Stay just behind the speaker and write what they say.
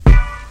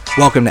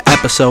Welcome to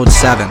episode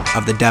 7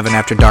 of the Devin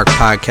After Dark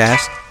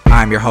podcast.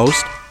 I'm your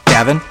host,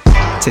 Devin.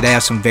 Today I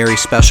have some very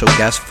special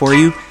guests for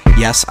you.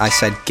 Yes, I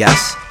said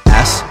guests,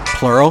 S,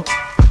 plural.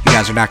 You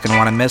guys are not going to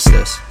want to miss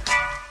this.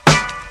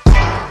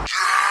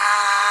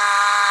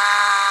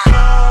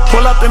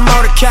 Pull up in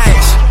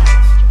motorcades,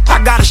 I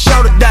got a show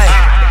today.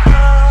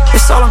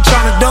 It's all I'm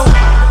trying to do,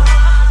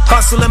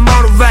 hustle and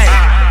motivate.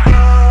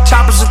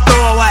 Choppers a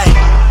throwaway,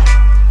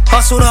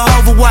 hustle the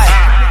overweight.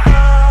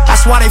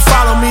 That's why they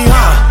follow me,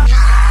 huh?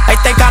 They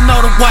think I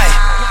know the way,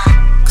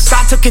 cause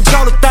I took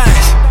control of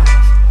things,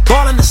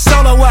 ball in the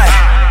solo way.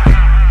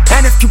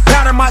 And if you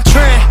pattern my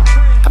trend,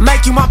 I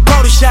make you my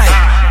protege.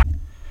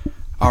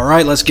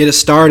 Alright, let's get it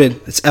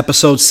started. It's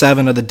episode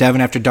 7 of the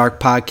Devin After Dark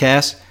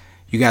podcast.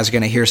 You guys are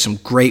going to hear some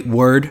great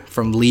word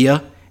from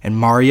Leah and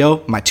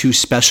Mario, my two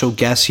special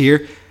guests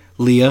here.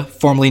 Leah,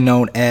 formerly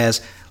known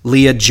as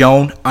Leah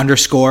Joan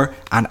 _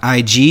 on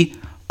IG,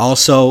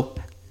 also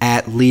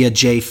at Leah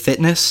J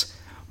Fitness.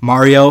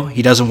 Mario,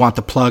 he doesn't want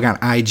the plug on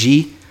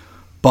IG,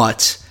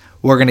 but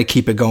we're going to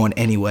keep it going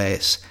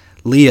anyways.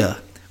 Leah,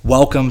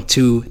 welcome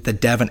to the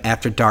Devin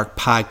After Dark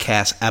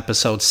podcast,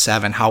 episode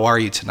 7. How are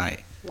you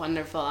tonight?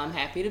 Wonderful. I'm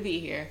happy to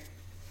be here.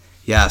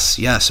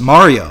 Yes.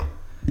 Mario,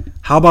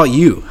 how about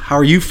you? How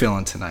are you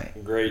feeling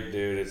tonight? Great,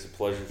 dude. It's a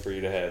pleasure for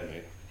you to have me.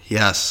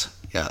 Yes.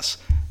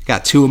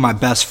 Got two of my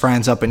best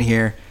friends up in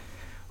here.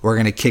 We're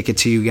going to kick it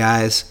to you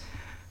guys.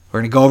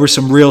 We're going to go over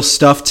some real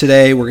stuff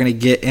today. We're going to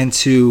get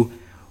into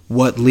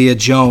what Leah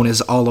Joan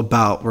is all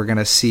about. We're going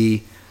to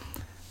see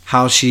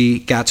how she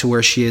got to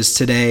where she is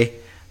today,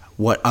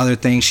 what other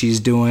things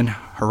she's doing,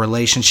 her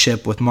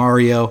relationship with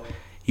Mario.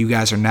 You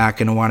guys are not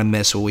going to want to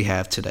miss what we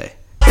have today.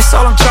 It's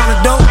all I'm trying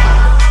to do,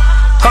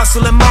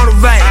 hustle and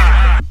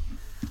motivate.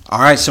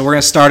 All right, so we're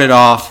going to start it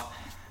off.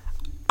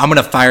 I'm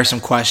going to fire some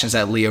questions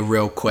at Leah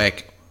real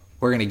quick.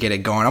 We're going to get it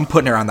going. I'm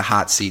putting her on the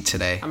hot seat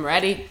today. I'm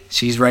ready.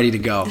 She's ready to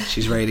go.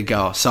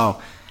 So,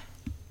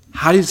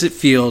 how does it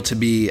feel to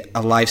be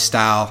a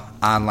lifestyle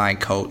online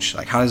coach?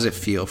 Like, how does it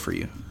feel for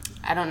you?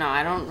 I don't know.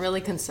 I don't really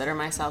consider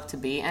myself to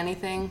be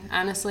anything,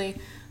 honestly.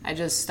 I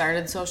just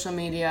started social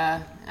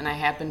media, and I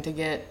happened to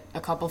get a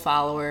couple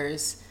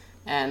followers.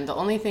 And the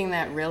only thing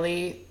that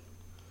really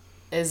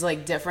is,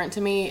 different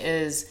to me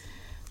is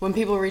when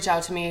people reach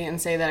out to me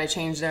and say that I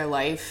changed their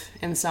life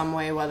in some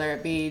way, whether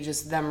it be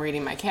just them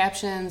reading my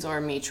captions or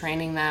me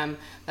training them.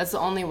 That's the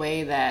only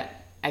way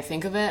that I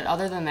think of it.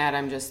 Other than that,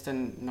 I'm just a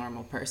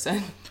normal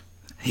person.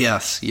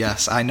 Yes,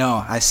 I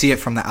know. I see it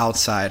from the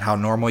outside, how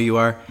normal you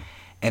are,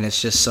 and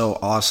it's just so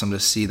awesome to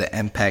see the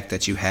impact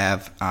that you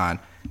have on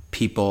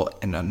people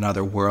in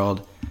another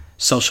world,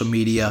 social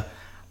media.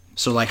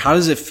 So, how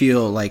does it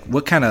feel?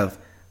 What kind of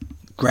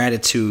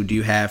gratitude do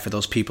you have for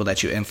those people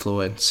that you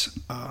influence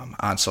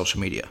on social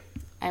media?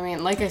 I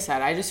mean, like I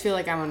said, I just feel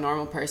like I'm a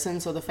normal person,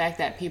 so the fact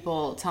that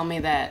people tell me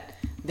that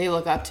they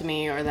look up to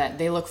me or that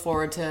they look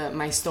forward to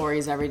my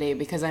stories every day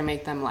because I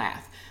make them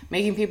laugh.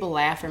 Making people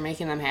laugh or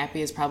making them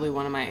happy is probably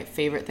one of my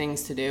favorite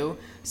things to do.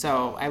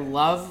 So I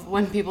love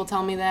when people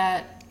tell me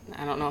that.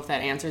 I don't know if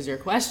that answers your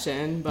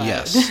question, but...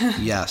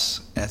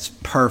 Yes. That's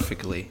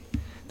perfectly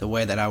the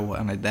way that I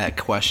wanted that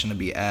question to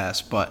be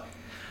asked. But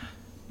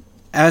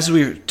as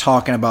we're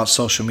talking about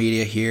social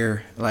media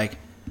here,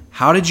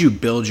 how did you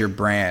build your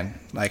brand?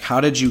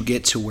 How did you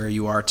get to where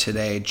you are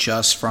today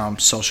just from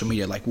social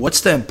media? What's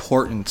the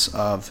importance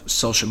of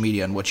social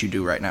media and what you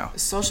do right now?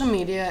 Social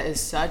media is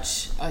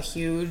such a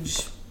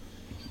huge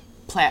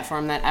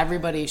platform that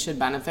everybody should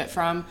benefit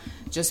from,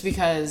 just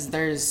because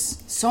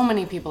there's so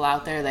many people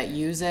out there that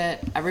use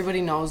it.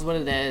 Everybody knows what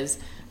it is.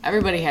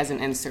 Everybody has an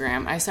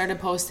Instagram. I started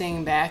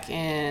posting back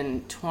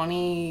in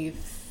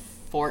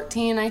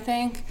 2014, I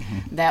think.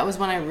 Mm-hmm. That was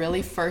when I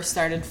really first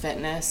started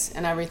fitness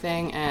and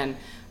everything, and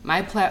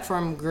my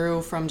platform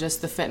grew from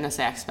just the fitness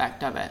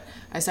aspect of it.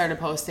 I started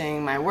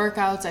posting my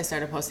workouts. I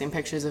started posting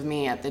pictures of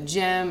me at the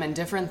gym and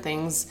different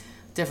things,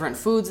 different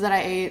foods that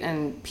I ate,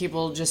 and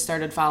people just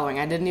started following.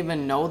 I didn't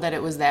even know that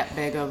it was that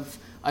big of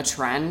a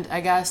trend,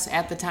 I guess,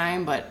 at the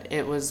time, but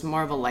it was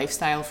more of a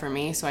lifestyle for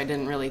me, so I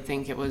didn't really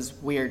think it was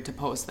weird to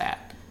post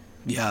that.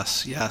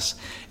 Yes.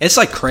 It's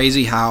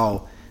crazy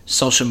how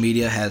social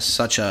media has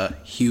such a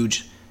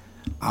huge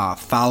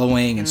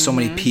following and so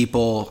many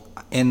people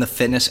in the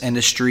fitness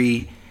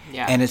industry.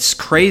 Yeah. And it's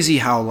crazy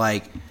how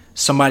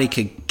somebody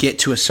could get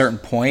to a certain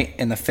point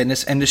in the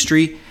fitness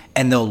industry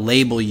and they'll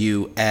label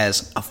you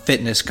as a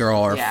fitness girl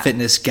or a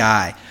fitness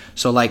guy.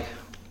 So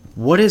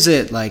what is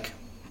it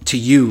to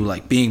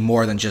you being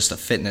more than just a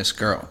fitness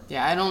girl?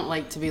 Yeah, I don't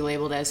like to be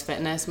labeled as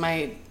fitness.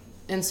 My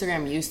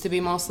Instagram used to be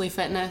mostly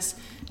fitness,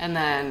 and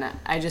then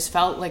I just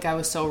felt like I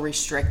was so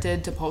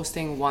restricted to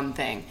posting one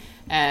thing.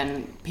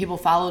 And people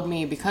followed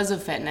me because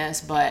of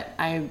fitness, but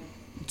I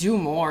do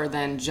more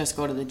than just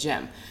go to the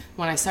gym.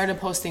 When I started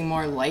posting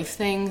more life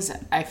things,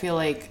 I feel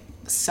like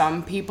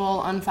some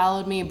people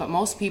unfollowed me, but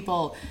most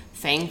people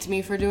thanked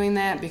me for doing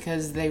that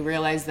because they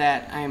realized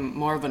that I'm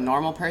more of a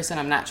normal person.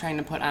 I'm not trying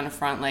to put on a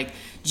front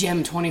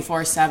gym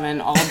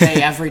 24/7 all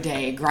day, every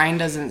day. Grind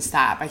doesn't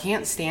stop. I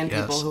can't stand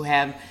people who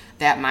have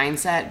that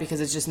mindset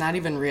because it's just not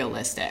even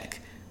realistic.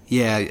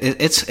 Yeah,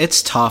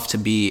 it's tough to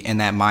be in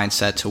that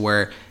mindset to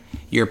where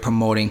you're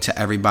promoting to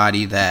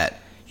everybody that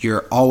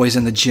you're always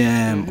in the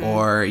gym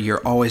or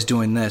you're always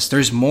doing this.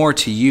 There's more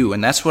to you,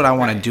 and that's what I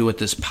want to do with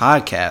this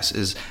podcast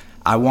is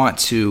I want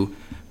to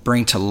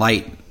bring to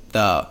light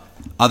the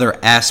other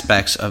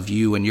aspects of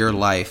you and your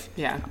life.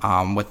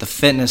 Yeah. With the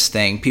fitness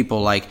thing,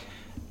 people like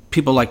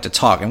to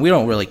talk, and we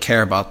don't really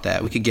care about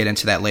that. We could get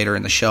into that later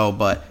in the show,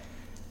 but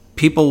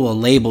people will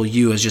label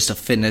you as just a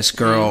fitness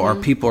girl, or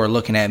people are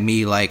looking at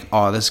me like,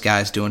 oh, this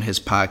guy's doing his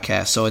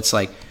podcast. So it's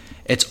like,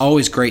 it's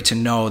always great to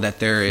know that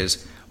there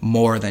is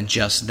more than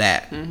just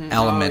that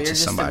element to somebody. You're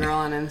just a girl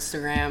on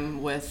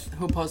Instagram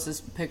who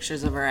posts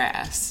pictures of her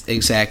ass.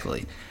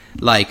 Exactly.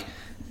 Like,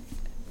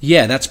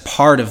 yeah, that's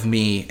part of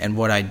me and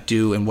what I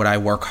do and what I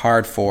work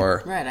hard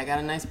for. Right, I got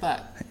a nice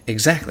butt.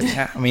 Exactly.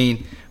 I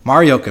mean,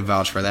 Mario could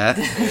vouch for that.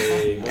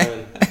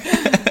 Amen.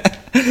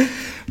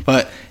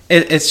 But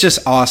it's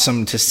just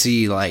awesome to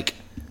see, like,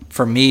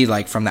 for me,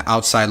 like, from the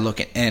outside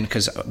looking in,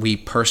 because we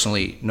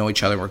personally know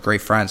each other, we're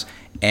great friends,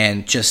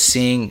 and just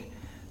seeing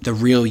the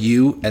real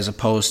you as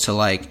opposed to,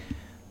 like,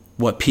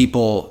 what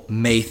people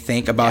may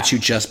think about you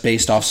just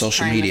based off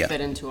social media. Trying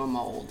to fit into a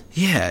mold.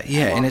 Yeah,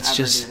 and it's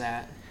just... do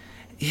that.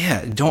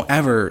 Yeah, don't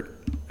ever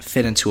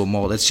fit into a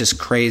mold. It's just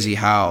crazy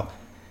how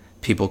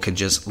people can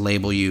just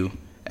label you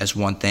as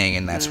one thing,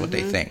 and that's what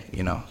they think,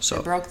 you know. So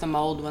They broke the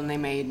mold when they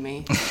made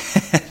me.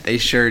 They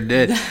sure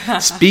did.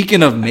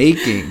 Speaking of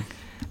making,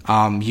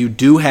 you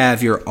do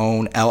have your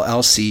own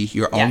LLC,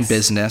 your own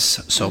business,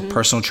 so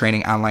personal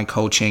training, online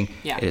coaching.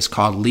 Yeah. It is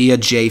called Leah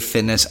J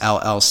Fitness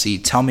LLC.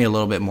 Tell me a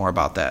little bit more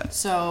about that.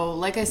 So,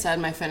 like I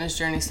said, my fitness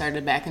journey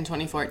started back in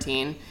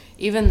 2014.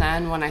 Even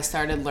then, when I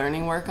started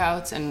learning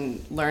workouts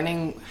and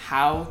learning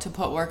how to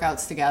put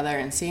workouts together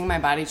and seeing my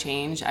body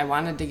change, I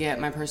wanted to get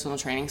my personal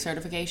training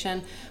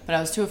certification, but I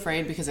was too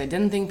afraid because I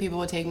didn't think people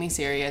would take me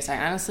serious.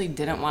 I honestly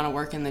didn't want to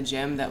work in the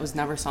gym. That was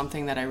never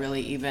something that I really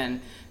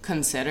even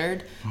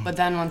considered. But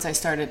then once I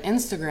started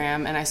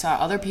Instagram and I saw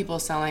other people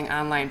selling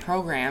online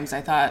programs, I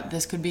thought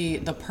this could be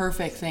the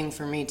perfect thing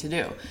for me to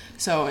do.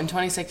 So in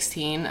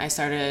 2016, I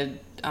started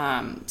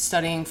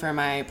studying for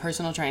my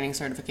personal training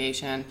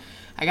certification.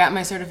 I got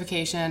my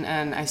certification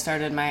and I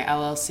started my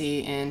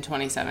LLC in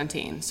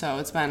 2017. So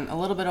it's been a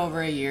little bit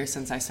over a year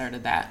since I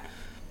started that.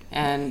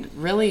 And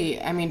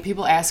really, I mean,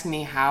 people ask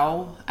me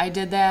how I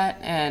did that,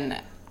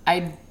 and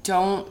I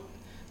don't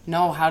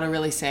know how to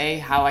really say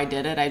how I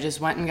did it. I just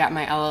went and got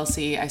my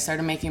LLC. I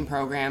started making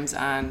programs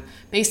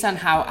based on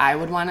how I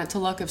would want it to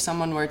look if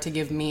someone were to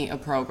give me a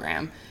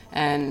program.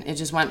 And it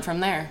just went from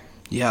there.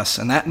 Yes,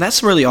 and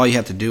that's really all you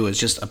have to do is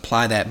just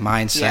apply that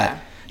mindset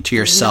to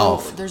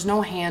yourself. There's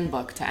no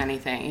handbook to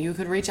anything. You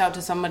could reach out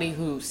to somebody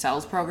who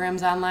sells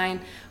programs online,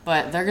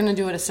 but they're going to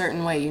do it a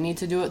certain way. You need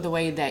to do it the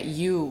way that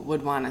you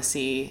would want to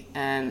see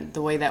and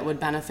the way that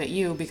would benefit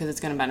you because it's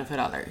going to benefit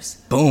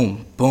others.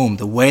 Boom, boom.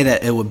 The way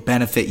that it would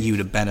benefit you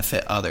to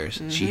benefit others.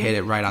 She hit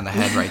it right on the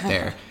head right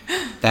there.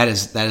 That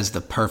is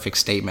the perfect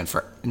statement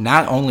for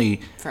not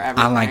only for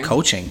everything. Online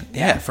coaching,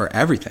 for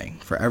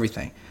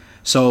everything.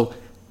 So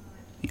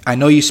I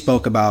know you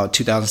spoke about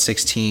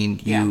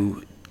 2016.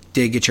 You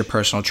did get your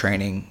personal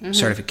training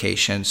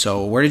certification.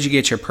 So where did you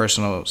get your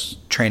personal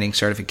training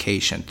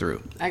certification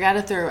through? I got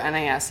it through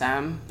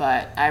NASM,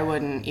 but I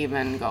wouldn't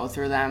even go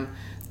through them.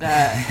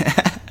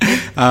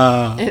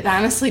 It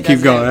honestly doesn't.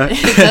 Keep going.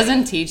 It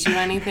doesn't teach you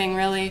anything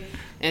really.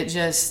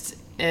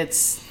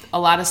 It's a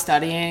lot of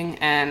studying,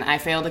 and I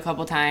failed a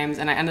couple times,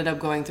 and I ended up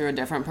going through a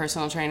different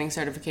personal training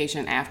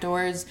certification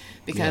afterwards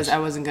because I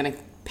wasn't going to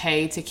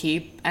pay to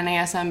keep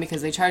NASM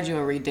because they charge you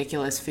a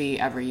ridiculous fee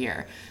every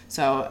year.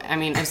 So, I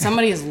mean, if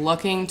somebody is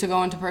looking to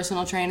go into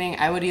personal training,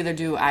 I would either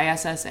do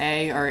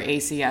ISSA or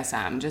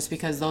ACSM just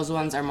because those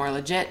ones are more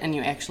legit and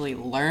you actually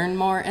learn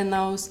more in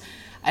those.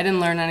 I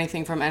didn't learn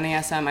anything from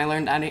NASM. I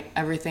learned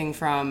everything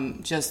from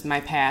just my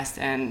past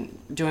and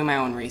doing my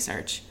own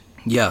research.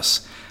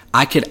 Yes.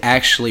 I could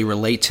actually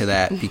relate to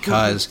that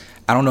because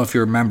I don't know if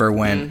you remember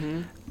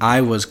when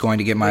I was going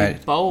to get my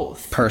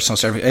personal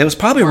certification. It was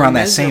probably around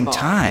that same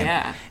time.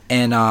 Yeah.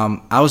 And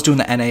I was doing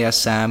the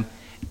NASM,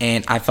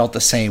 and I felt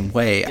the same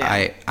way.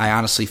 Yeah. I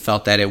honestly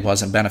felt that it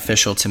wasn't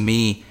beneficial to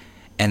me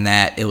and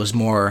that it was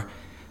more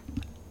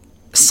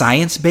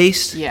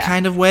science-based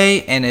kind of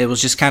way, and it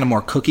was just kind of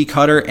more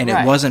cookie-cutter, and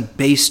it wasn't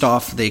based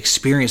off the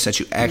experience that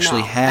you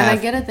actually have. And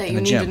I get it that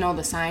you need to know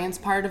the science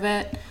part of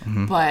it,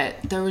 but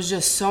there was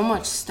just so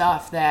much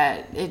stuff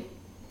that it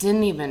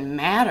didn't even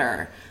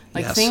matter.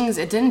 Like things,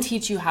 it didn't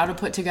teach you how to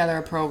put together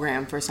a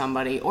program for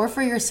somebody or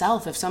for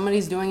yourself. If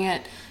somebody's doing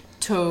it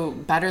to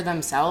better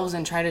themselves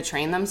and try to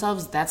train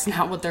themselves, that's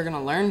not what they're going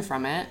to learn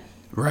from it.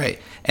 Right.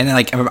 And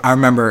like I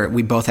remember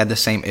we both had the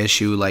same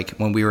issue. Like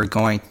when we were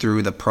going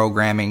through the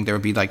programming, there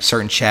would be like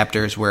certain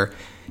chapters where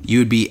you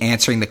would be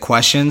answering the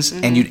questions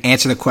and you'd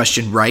answer the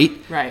question right.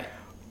 Right.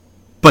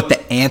 But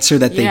the answer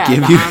that they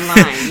give you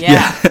online,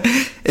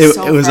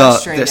 it was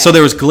frustrating. So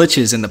there was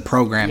glitches in the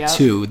program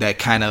too that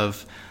kind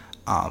of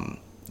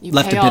you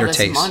left pay a all bitter this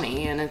taste.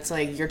 money, and it's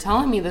like, you're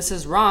telling me this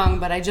is wrong,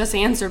 but I just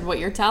answered what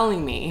you're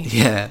telling me.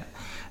 Yeah.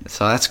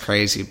 So that's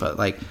crazy. But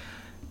like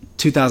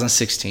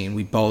 2016,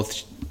 we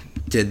both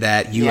did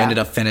that. You Yeah. ended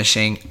up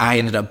finishing. I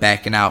ended up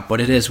backing out.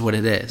 But it is what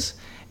it is.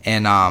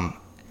 And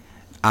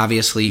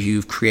obviously,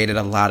 you've created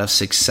a lot of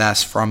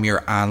success from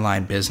your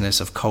online business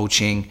of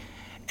coaching.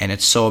 And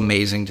it's so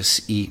amazing to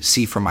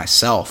see for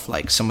myself,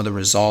 like some of the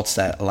results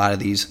that a lot of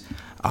these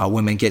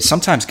women get.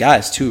 Sometimes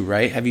guys too,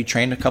 right? Have you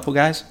trained a couple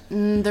guys?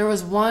 There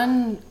was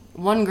one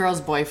girl's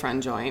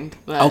boyfriend joined,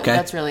 but Okay.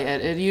 that's really it.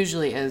 It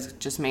usually is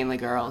just mainly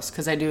girls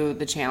because I do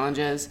the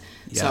challenges,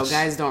 so Yes.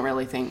 guys don't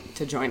really think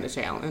to join the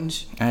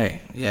challenge.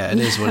 Hey, yeah, it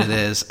is what it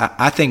is.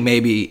 I think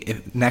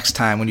maybe next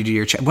time when you do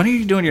your when are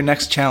you doing your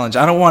next challenge?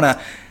 I don't want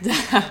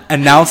to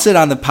announce it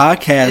on the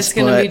podcast. It's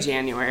going to but be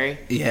January.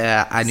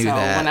 yeah, I knew So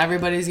that. when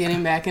everybody's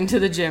getting back into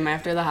the gym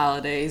after the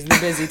holidays, the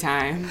busy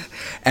time.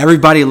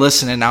 Everybody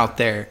listening out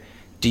there,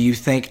 do you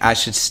think I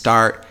should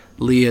start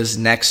Leah's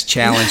next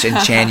challenge in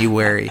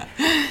January?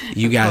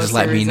 You guys Post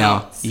let the me know.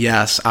 results.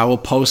 Yes, I will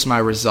post my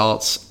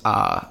results.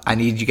 I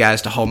need you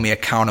guys to hold me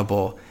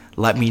accountable.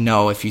 Let me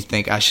know if you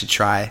think I should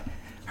try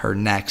her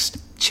next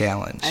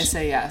challenge. I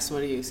say yes.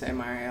 What do you say,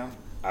 Mario?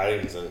 I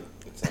think it's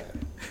a,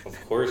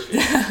 of course you.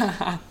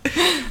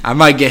 I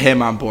might get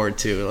him on board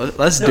too.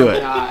 Let's do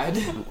it.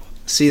 God.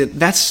 See,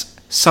 that's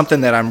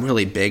something that I'm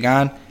really big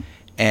on,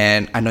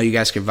 and I know you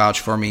guys can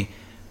vouch for me.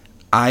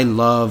 I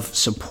love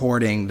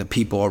supporting the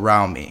people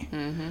around me.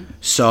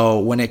 So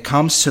when it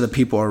comes to the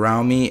people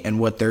around me and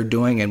what they're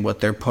doing and what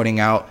they're putting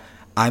out,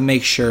 I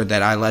make sure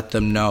that I let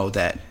them know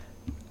that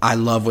I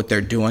love what they're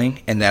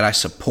doing and that I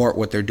support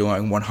what they're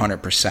doing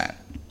 100%.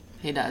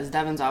 He does.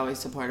 Devin's always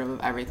supportive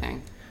of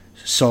everything.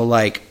 So,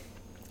 like,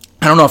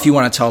 I don't know if you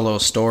want to tell a little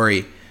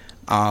story.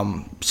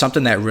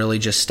 Something that really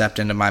just stepped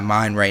into my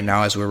mind right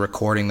now as we're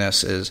recording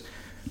this is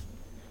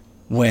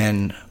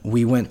when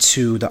we went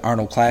to the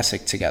Arnold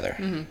Classic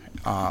together.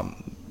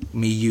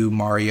 Me, you,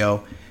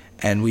 Mario,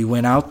 and we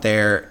went out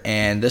there,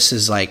 and this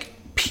is like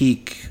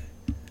peak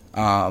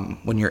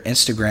when your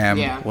Instagram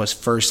Yeah. was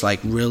first like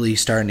really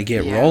starting to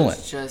get Yeah, rolling.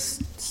 it's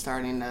just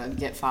starting to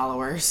get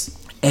followers.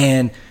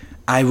 And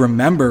I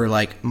remember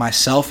like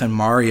myself and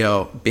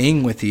Mario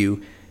being with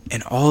you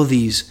and all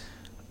these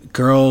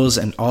girls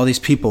and all these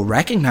people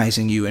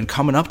recognizing you and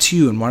coming up to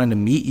you and wanting to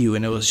meet you,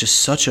 and it was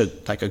just such a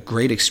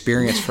great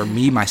experience for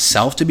me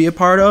myself to be a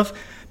part of,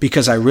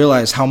 because I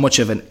realized how much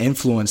of an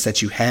influence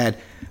that you had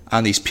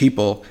on these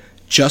people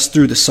just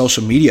through the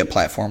social media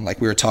platform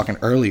like we were talking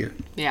earlier.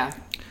 Yeah.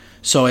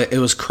 So it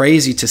was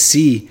crazy to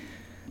see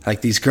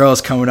like these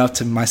girls coming up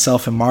to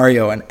myself and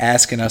Mario and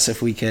asking us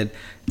if we could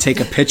take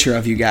a picture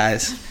of you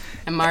guys.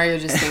 And Mario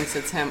just thinks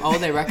it's him. Oh,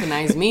 they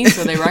recognized me,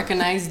 so they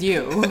recognized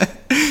you.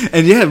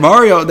 And yeah,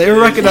 Mario, they were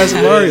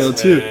recognizing Mario Man,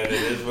 too. it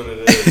is what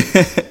it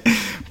is.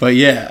 But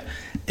yeah,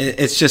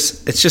 it's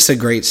just a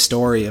great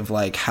story of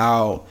like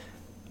how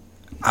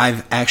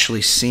I've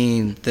actually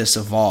seen this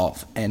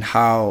evolve and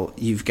how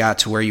you've got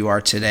to where you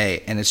are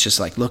today. And it's just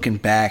like looking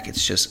back,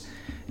 it's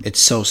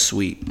so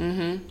sweet.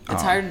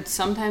 It's hard.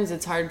 Sometimes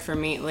it's hard for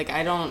me. Like,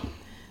 I don't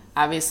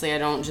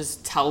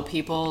just tell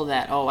people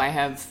that, oh, I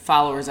have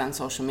followers on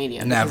social media.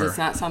 Because Never. it's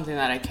not something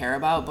that I care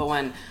about. But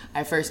when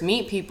I first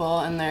meet people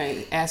and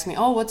they ask me,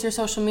 oh, what's your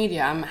social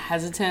media? I'm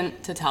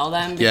hesitant to tell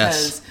them because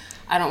Yes.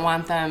 I don't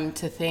want them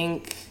to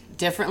think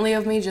differently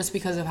of me just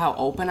because of how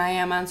open I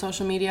am on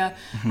social media.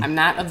 I'm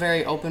not a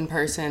very open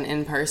person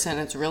in person.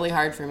 It's really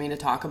hard for me to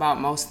talk about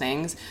most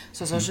things.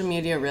 So social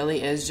media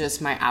really is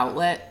just my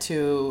outlet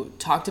to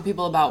talk to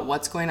people about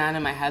what's going on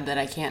in my head that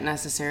I can't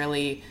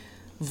necessarily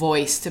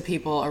voice to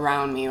people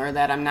around me, or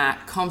that I'm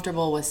not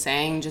comfortable with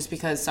saying, just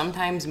because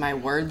sometimes my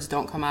words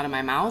don't come out of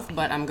my mouth,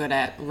 but I'm good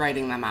at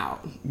writing them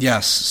out.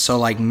 Yes. So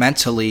like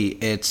mentally,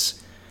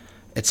 it's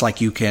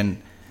like you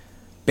can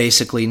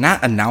basically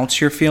not announce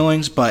your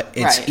feelings, but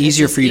it's Right.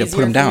 easier just for you to put them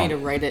easier for down. me to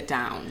write it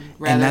down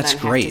rather that's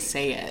than great. have to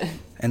say it.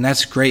 And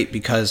that's great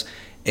because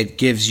it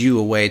gives you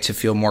a way to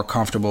feel more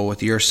comfortable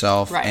with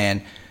yourself Right.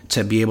 and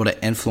to be able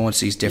to influence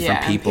these different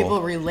And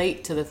people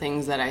relate to the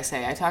things that I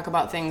say. I talk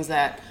about things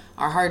that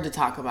are hard to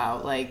talk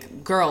about,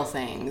 like girl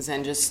things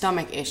and just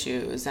stomach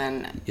issues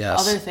and Yes.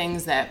 other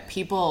things that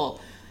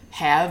people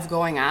have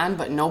going on,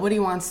 but nobody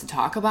wants to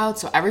talk about.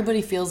 So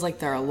everybody feels like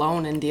they're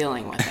alone in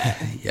dealing with it.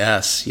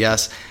 Yes,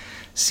 yes.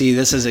 See,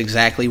 this is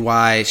exactly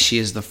why she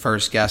is the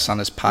first guest on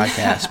this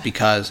podcast,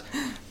 because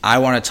I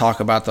want to talk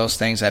about those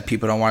things that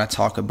people don't want to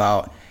talk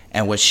about.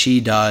 And what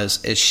she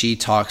does is she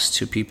talks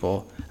to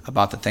people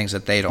about the things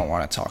that they don't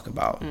want to talk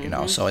about, you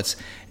know? So it's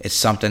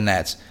something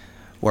that's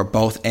we're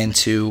both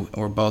into,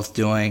 we're both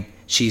doing.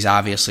 She's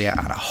obviously on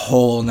a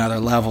whole nother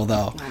level,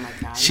 though. Oh my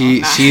God,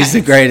 She's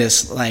the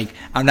greatest. Like,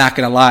 I'm not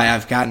gonna lie,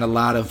 I've gotten a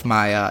lot of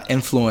my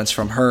influence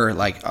from her,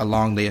 like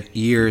along the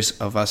years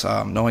of us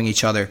knowing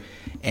each other,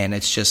 and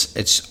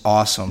it's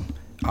awesome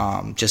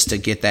just to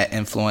get that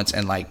influence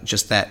and like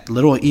just that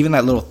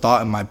little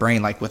thought in my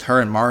brain. Like with her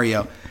and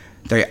Mario,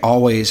 they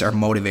always are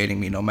motivating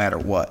me no matter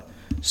what.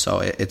 So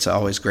it's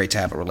always great to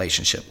have a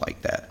relationship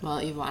like that.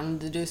 Well, you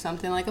wanted to do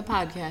something like a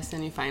podcast,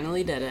 and you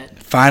finally did it.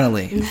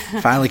 Finally.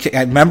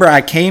 I remember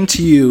I came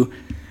to you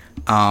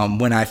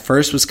when I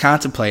first was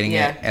contemplating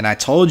it, and I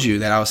told you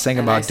that I was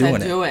thinking about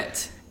doing it. Do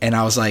it. And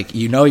I was like,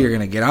 you're going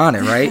to get on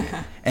it, right?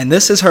 And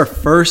this is her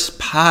first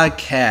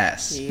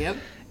podcast. Yep.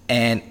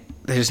 And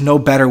there's no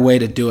better way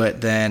to do it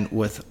than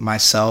with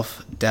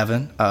myself,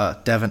 Devin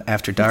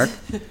After Dark.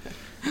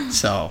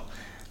 So,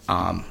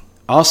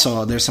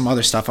 also, there's some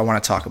other stuff I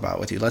want to talk about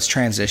with you. Let's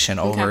transition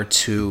over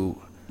to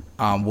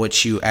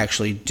what you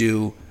actually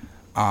do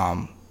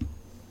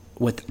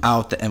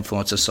without the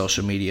influence of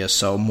social media.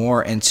 So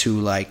more into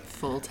like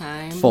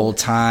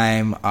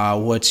full-time.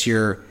 What's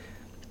your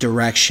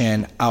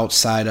direction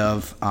outside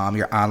of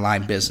your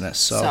online business?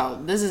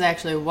 So this is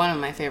actually one of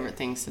my favorite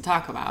things to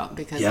talk about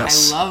because I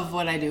love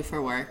what I do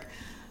for work.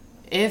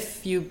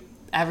 If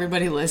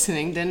everybody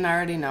listening didn't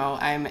already know,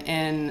 I'm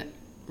in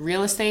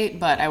real estate,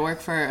 but I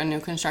work for a new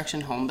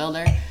construction home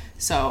builder.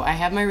 So I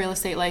have my real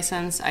estate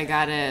license. I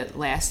got it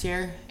last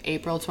year,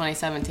 April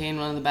 2017,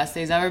 one of the best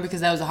days ever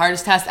because that was the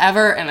hardest test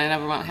ever, and I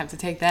never want to have to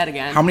take that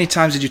again. How many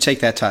times did you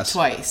take that test?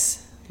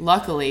 Twice.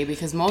 Luckily,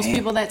 because most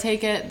people that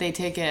take it, they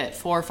take it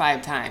 4 or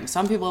 5 times.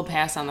 Some people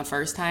pass on the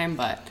first time,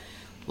 but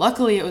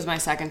luckily it was my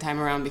second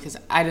time around because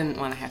I didn't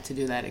want to have to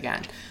do that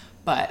again.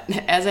 But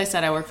as I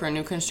said, I work for a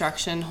new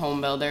construction home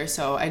builder,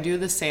 so I do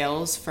the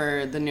sales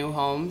for the new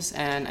homes,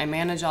 and I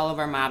manage all of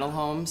our model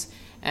homes,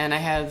 and I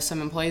have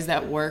some employees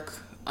that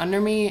work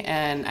under me,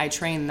 and I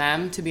train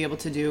them to be able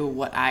to do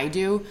what I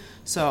do.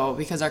 So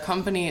because our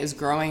company is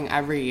growing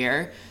every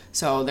year,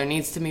 so there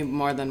needs to be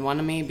more than one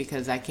of me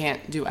because I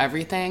can't do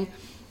everything.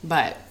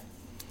 But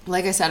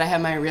like I said, I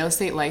have my real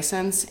estate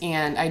license,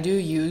 and I do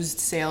used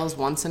sales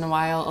once in a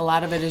while. A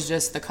lot of it is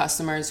just the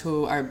customers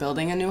who are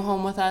building a new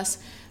home with us.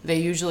 They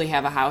usually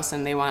have a house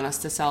and they want us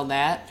to sell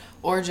that,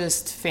 or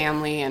just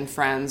family and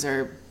friends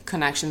or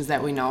connections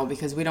that we know,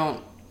 because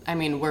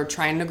we're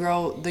trying to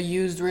grow the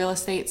used real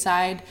estate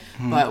side,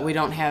 but we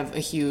don't have a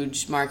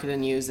huge market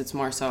in used. It's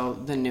more so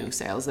the new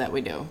sales that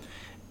we do.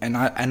 And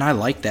I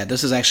like that.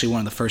 This is actually one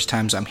of the first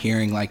times I'm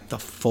hearing like the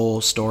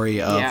full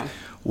story of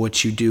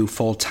what you do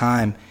full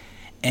time.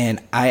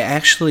 And I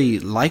actually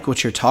like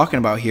what you're talking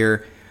about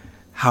here,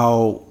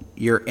 how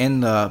you're in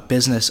the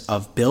business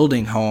of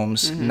building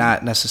homes,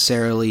 not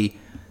necessarily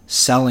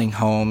selling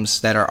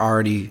homes that are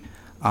already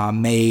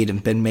made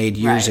and been made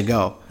years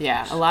ago.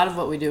 Yeah, a lot of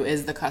what we do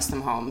is the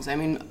custom homes. I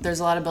mean,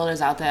 there's a lot of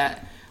builders out there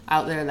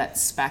that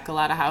spec a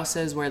lot of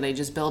houses where they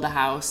just build a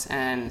house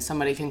and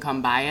somebody can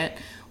come buy it.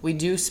 We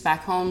do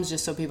spec homes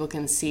just so people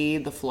can see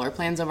the floor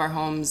plans of our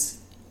homes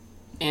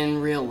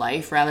in real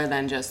life rather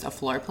than just a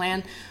floor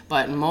plan.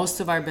 But most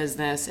of our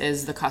business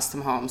is the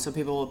custom home. So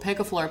people will pick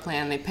a floor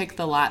plan, they pick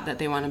the lot that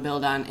they want to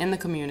build on in the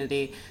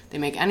community, they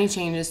make any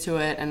changes to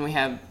it, and we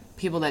have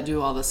people that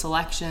do all the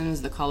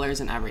selections, the colors,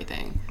 and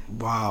everything.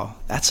 Wow,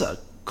 that's a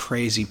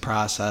crazy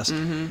process.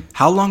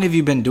 How long have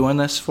you been doing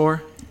this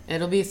for?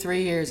 It'll be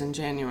 3 years in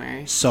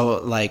January.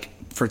 So like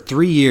for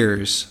 3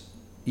 years,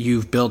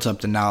 you've built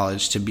up the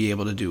knowledge to be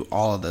able to do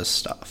all of this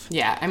stuff.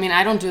 Yeah, I mean,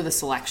 I don't do the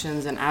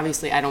selections, and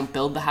obviously I don't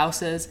build the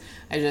houses.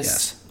 I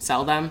just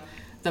sell them.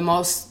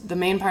 The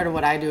main part of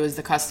what I do is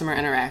the customer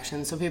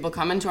interaction. So people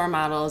come into our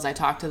models, I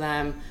talk to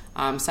them,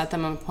 set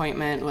them an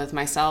appointment with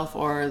myself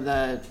or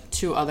the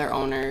 2 other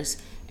owners,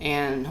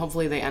 and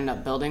hopefully they end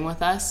up building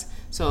with us.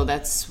 So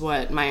that's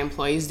what my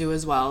employees do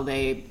as well.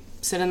 They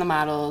sit in the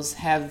models,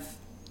 have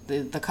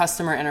the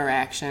customer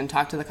interaction,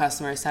 talk to the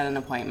customer, set an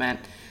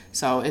appointment.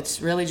 So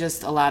it's really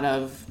just a lot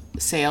of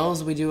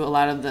sales. We do a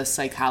lot of the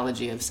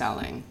psychology of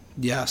selling.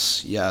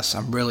 Yes.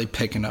 I'm really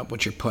picking up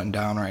what you're putting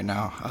down right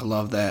now. I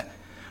love that.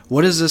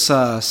 What is this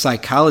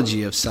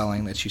psychology of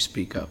selling that you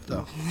speak of,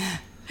 though?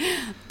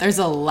 There's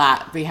a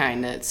lot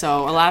behind it.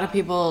 So a lot of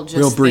people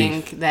just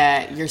think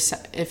that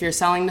if you're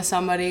selling to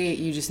somebody,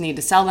 you just need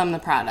to sell them the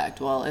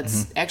product. Well,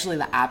 it's actually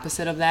the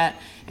opposite of that.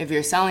 If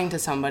you're selling to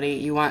somebody,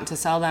 you want to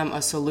sell them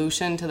a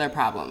solution to their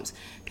problems.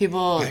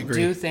 People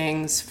do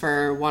things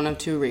for one of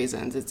 2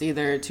 reasons. It's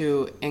either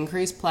to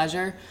increase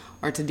pleasure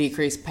or to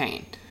decrease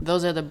pain.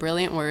 Those are the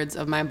brilliant words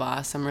of my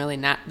boss. I'm really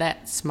not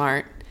that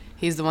smart.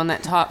 He's the one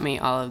that taught me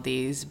all of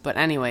these. But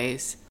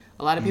anyways,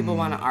 a lot of people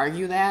want to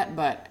argue that,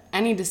 but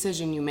any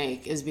decision you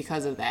make is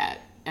because of that.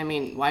 I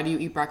mean, why do you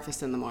eat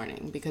breakfast in the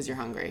morning? Because you're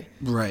hungry.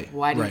 Right.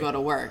 Why do you go to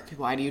work?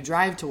 Why do you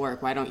drive to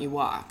work? Why don't you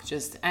walk?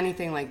 Just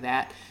anything like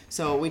that.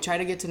 So we try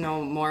to get to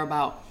know more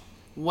about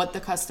what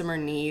the customer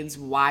needs,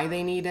 why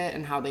they need it,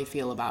 and how they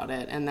feel about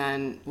it. And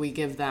then we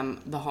give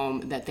them the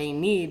home that they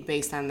need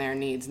based on their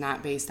needs,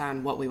 not based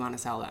on what we want to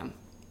sell them.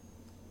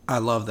 I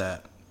love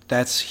that.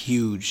 That's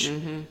huge.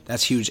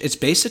 That's huge. It's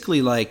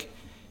basically like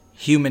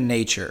human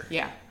nature.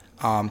 Yeah.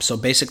 So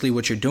basically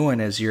what you're doing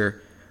is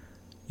you're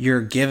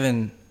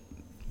giving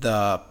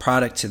the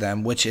product to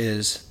them, which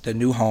is the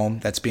new home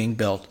that's being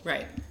built.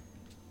 Right.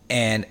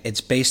 And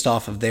it's based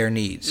off of their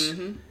needs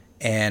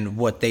and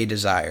what they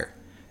desire,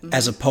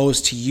 as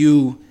opposed to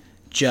you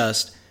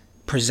just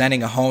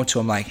presenting a home to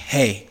them like,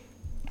 hey,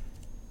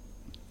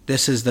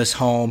 this is this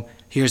home.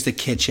 here's the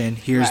kitchen,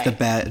 here's the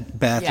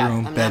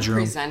bathroom, I'm bedroom.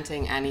 not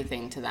presenting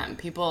anything to them.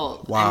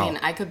 People, Wow. I mean,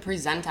 I could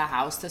present a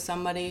house to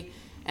somebody,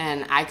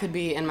 and I could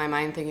be in my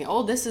mind thinking,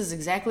 oh, this is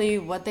exactly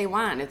what they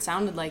want. It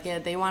sounded like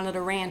it. They wanted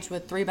a ranch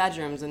with 3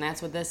 bedrooms, and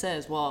that's what this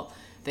is. Well,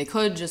 they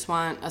could just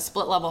want a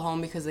split-level home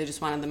because they just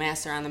wanted the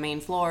master on the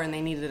main floor, and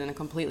they needed it in a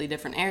completely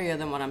different area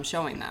than what I'm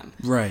showing them.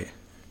 Right.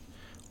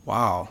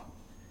 Wow.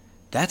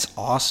 That's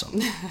awesome.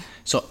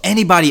 So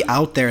anybody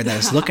out there that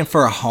is looking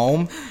for a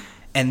home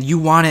and you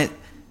want it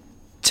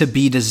to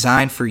be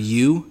designed for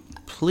you,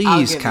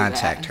 please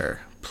contact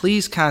her.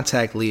 Please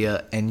contact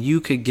Leah, and you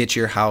could get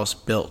your house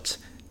built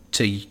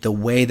to the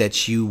way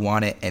that you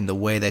want it and the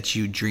way that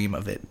you dream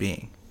of it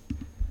being.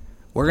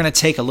 We're going to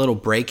take a little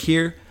break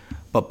here,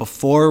 but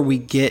before we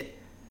get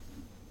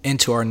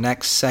into our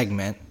next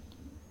segment,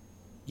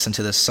 listen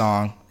to this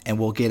song, and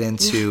we'll get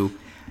into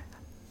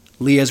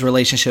Leah's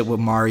relationship with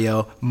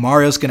Mario.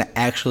 Mario's going to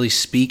actually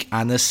speak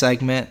on this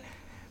segment.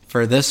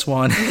 For this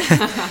one,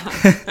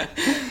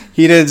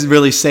 he didn't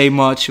really say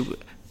much,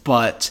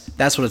 but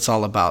that's what it's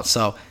all about.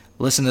 So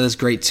listen to this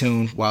great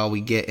tune while we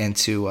get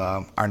into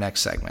our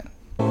next segment.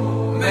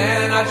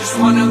 Man, I just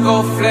wanna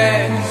go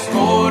flex.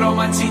 Gold on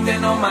my teeth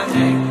and on my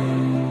neck.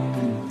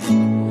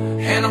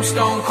 And I'm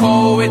stone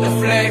cold with the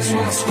flex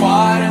with my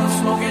squad, and I'm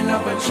smoking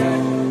up a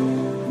check.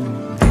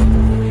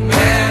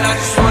 Man, I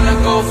just wanna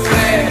go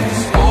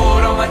flex.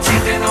 Gold on my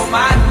teeth and on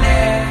my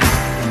neck.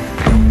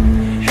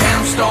 And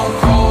I'm stone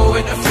cold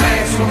with the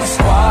flex with my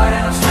squad,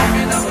 and I'm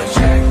smoking up a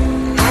check.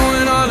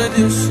 Knowing all of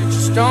this shit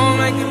just don't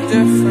make a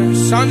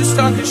difference. I'm just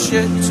talking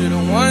shit to the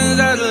ones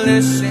that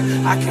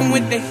listen. I can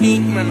with the heat,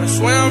 man, I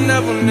swear I'm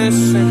never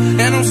missing.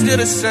 And I'm still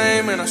the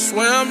same, and I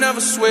swear I'm never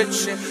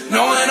switching.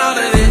 Knowing all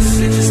of this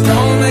shit just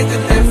don't make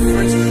a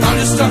difference. I'm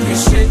just talking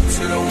shit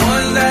to the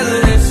ones that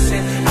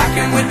listen. I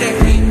can with the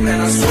heat, man,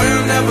 I swear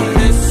I'm never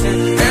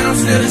missing. And I'm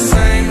still the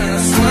same, and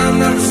I swear I'm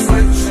never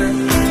switching.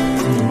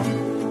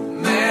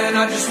 Man,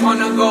 I just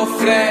wanna go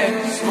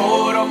flex.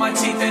 Gold on my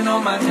teeth and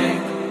on my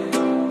neck.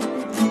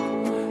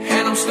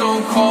 And I'm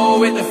stone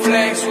cold with the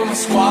flex with my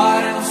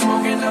squad, and I'm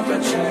smoking up a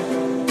check.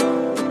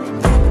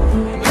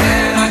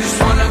 Man, I just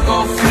wanna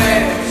go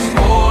flex.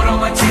 Gold on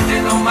my teeth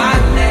and on my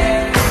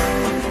neck.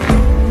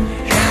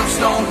 And I'm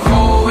stone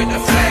cold with the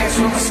flex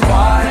with my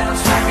squad, and I'm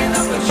smoking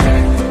up a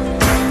check.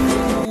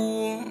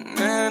 Ooh,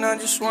 man, I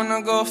just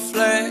wanna go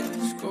flex.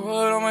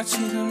 Gold on my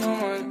teeth and on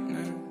my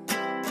neck.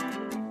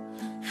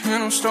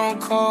 And I'm stone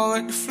cold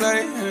with the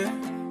flex.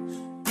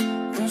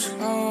 I'm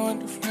stone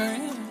with the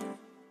flex.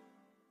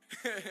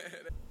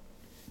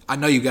 I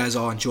know you guys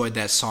all enjoyed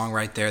that song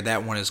right there.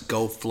 That one is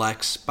Go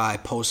Flex by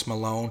Post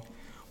Malone.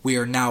 We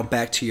are now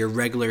back to your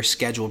regular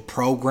scheduled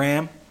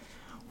program.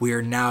 We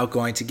are now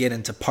going to get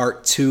into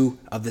part 2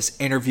 of this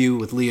interview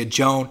with Leah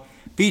Joan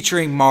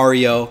featuring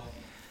Mario.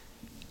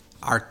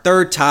 Our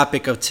third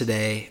topic of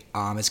today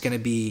is going to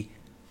be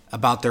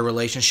about their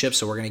relationship,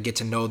 so we're going to get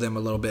to know them a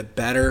little bit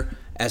better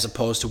as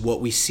opposed to what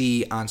we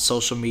see on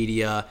social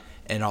media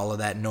and all of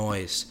that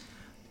noise.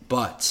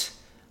 But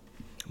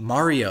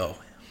Mario,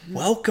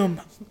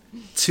 welcome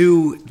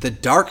to the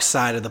dark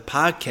side of the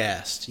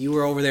podcast. You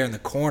were over there in the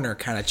corner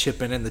kind of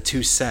chipping in the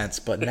 2 cents,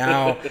 but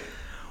now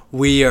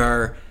we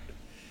are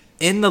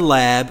in the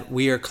lab.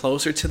 We are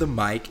closer to the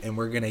mic, and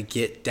we're going to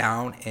get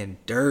down and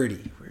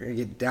dirty. We're going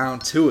to get down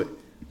to it.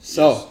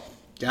 So,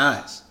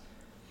 guys,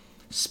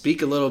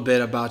 speak a little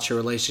bit about your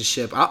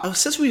relationship.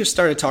 Since we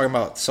started talking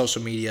about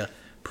social media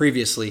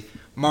previously,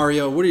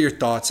 Mario, what are your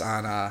thoughts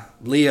on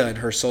Leah and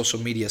her social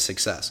media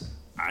success?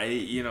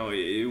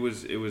 It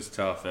was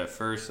tough. At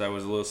first, I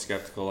was a little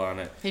skeptical on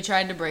it. He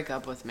tried to break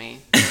up with me.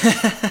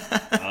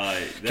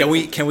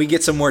 Can we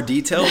get some more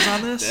details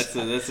on this?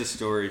 That's a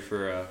story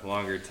for a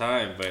longer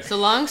time. But So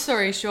long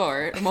story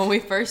short, when we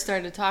first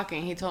started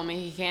talking, he told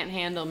me he can't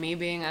handle me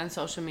being on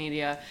social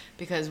media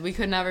because we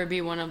could never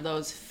be one of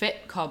those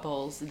fit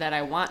couples that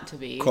I want to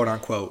be. Quote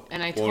unquote.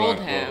 And I Quote, told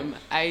unquote. him,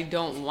 I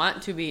don't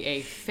want to be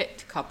a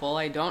fit couple.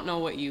 I don't know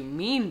what you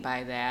mean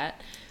by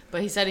that.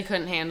 But he said he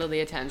couldn't handle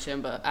the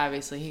attention, but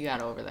obviously he got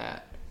over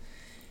that.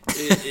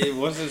 it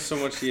wasn't so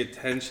much the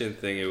attention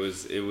thing. It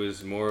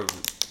was more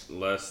of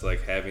less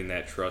like having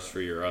that trust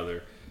for your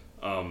other.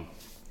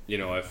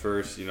 At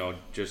first,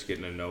 just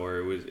getting to know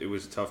her, it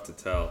was tough to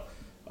tell.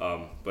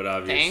 But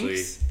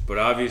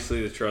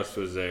obviously the trust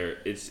was there.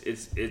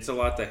 It's a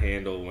lot to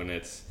handle when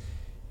it's,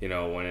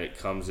 when it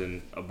comes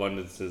in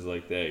abundances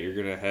like that. You're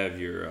gonna have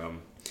your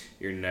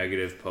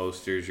negative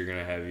posters. You're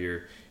gonna have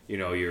your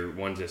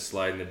ones that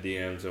slide in the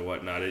DMs and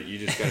whatnot. You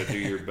just got to do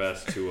your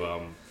best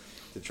to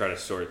try to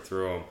sort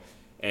through them.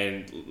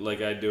 And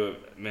like I do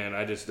it, man,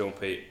 I just don't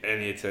pay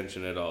any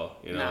attention at all.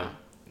 No.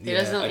 He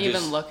doesn't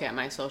even look at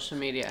my social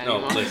media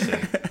anymore. No,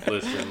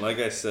 listen. Like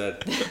I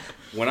said,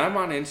 when I'm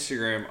on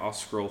Instagram, I'll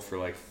scroll for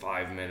like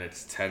 5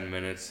 minutes, 10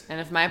 minutes.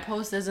 And if my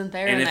post isn't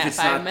there And in if that it's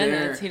 5 not there,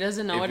 minutes, he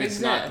doesn't know it if it's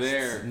exists. not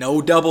there,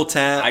 No double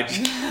tap.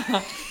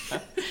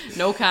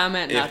 No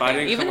comment, nothing. If I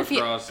didn't even come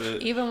across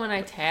it. Even when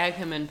I tag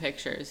him in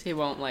pictures, he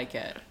won't like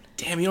it.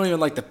 Damn, you don't even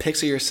like the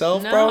pics of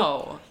yourself,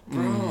 No.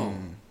 bro?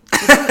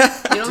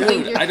 You don't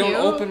think Dude, you're I don't cute?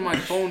 open my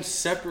phone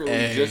separately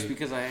Hey. just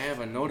because I have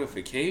a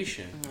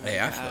notification. Hey,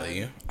 I feel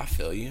you. I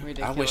feel you. I wish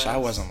I Ridiculous.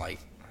 wasn't like.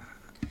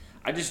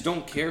 I just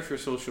don't care for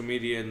social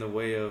media in the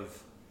way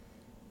of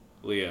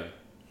Leah,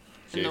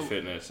 J In the-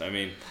 Fitness. I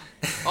mean,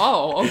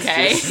 Oh,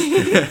 okay. It's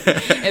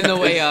In the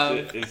way of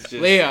it's just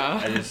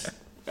Leah.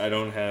 I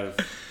don't have,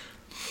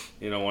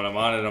 when I'm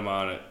on it, I'm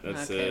on it.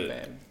 That's Okay, it.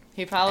 babe.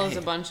 He follows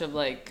a bunch of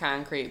like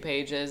concrete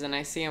pages, and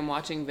I see him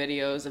watching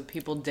videos of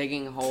people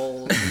digging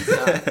holes and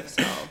stuff.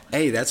 So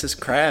Hey, that's his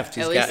craft.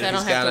 at least I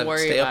don't have to worry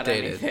stay about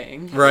updated.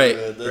 anything. Right.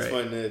 That's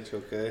right. my niche,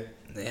 okay?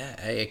 Yeah.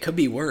 Hey, it could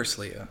be worse,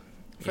 Leah.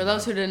 For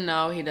those who didn't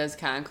know, he does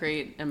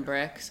concrete and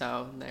brick.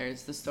 So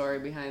there's the story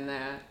behind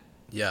that.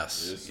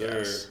 Yes. Yes,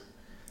 sir.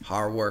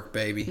 Hard work,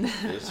 baby. Yes,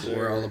 That's what sir.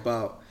 we're all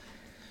about.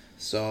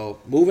 So,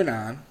 moving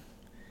on.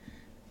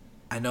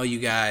 I know you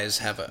guys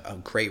have a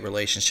great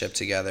relationship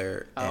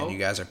together, Oh. and you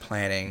guys are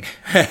planning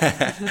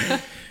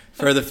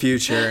for the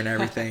future and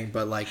everything.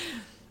 But, like,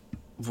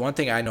 one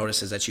thing I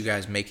noticed is that you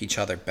guys make each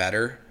other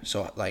better.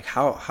 So, like,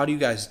 how do you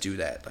guys do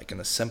that? Like, in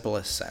the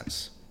simplest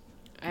sense.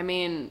 I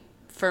mean,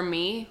 for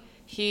me,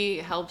 he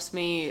helps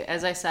me.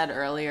 As I said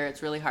earlier,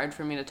 it's really hard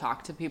for me to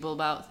talk to people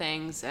about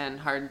things and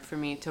hard for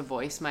me to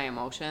voice my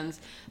emotions.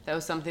 That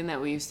was something that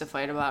we used to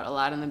fight about a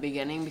lot in the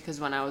beginning because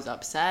when I was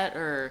upset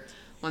or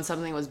when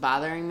something was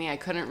bothering me, I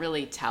couldn't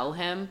really tell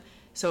him.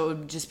 So it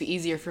would just be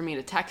easier for me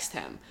to text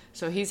him.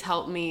 So he's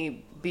helped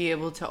me be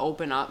able to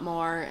open up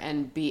more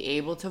and be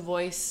able to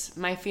voice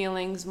my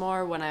feelings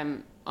more when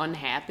I'm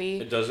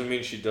unhappy. It doesn't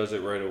mean she does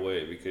it right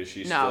away because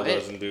she No, still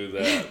doesn't do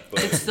that.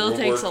 But It still we're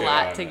takes a working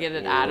lot on to get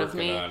it We're out of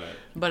working me, on it.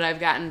 but I've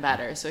gotten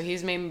better. So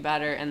he's made me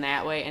better in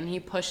that way, and he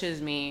pushes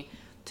me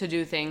to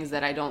do things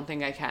that I don't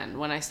think I can.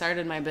 When I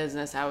started my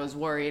business, I was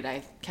worried.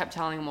 I kept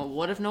telling him, well,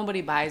 what if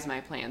nobody buys my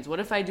plans? What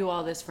if I do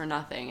all this for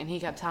nothing? And he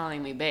kept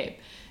telling me, babe,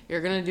 you're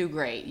going to do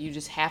great. You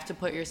just have to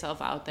put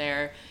yourself out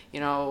there.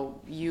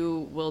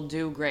 You will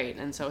do great.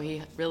 And so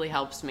he really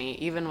helps me,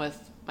 even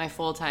with my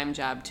full-time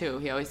job too.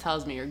 He always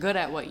tells me, you're good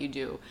at what you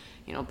do.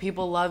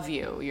 People love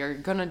you. You're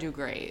going to do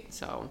great.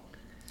 So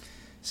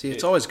See,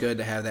 it's always good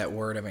to have that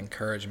word of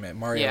encouragement.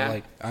 Mario, Yeah.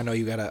 like, I know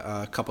you got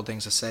a couple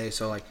things to say.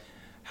 So, like,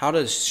 how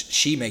does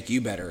she make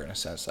you better, in a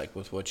sense, like,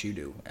 with what you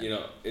do?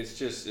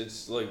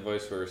 It's like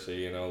vice versa,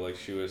 like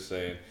she was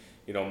saying,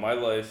 my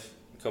life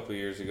a couple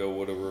years ago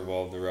would have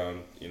revolved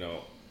around,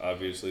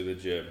 obviously the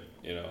gym,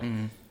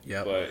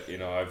 Yep. but,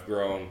 I've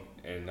grown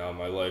and now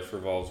my life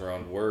revolves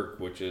around work,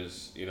 which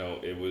is,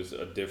 it was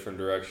a different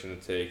direction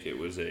to take. It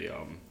was a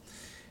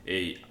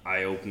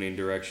eye-opening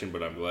direction,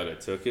 but I'm glad I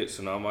took it.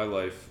 So now my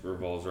life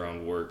revolves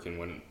around work, and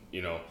when,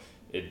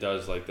 it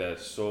does like that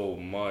so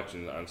much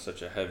and on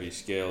such a heavy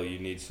scale, you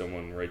need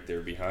someone right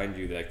there behind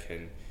you that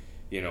can,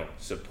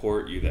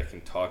 support you, that can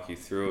talk you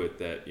through it,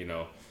 that,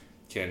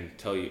 can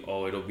tell you,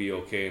 oh, it'll be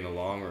okay in the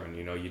long run.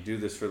 You do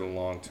this for the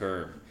long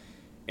term.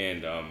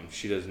 And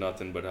she does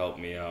nothing but help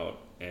me out,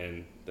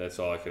 and that's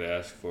all I could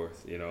ask for.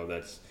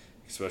 That's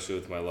especially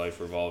with my life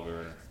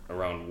revolving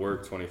around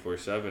work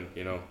 24/7.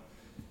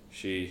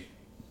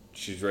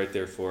 She's right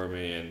there for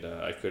me, and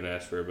I couldn't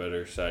ask for a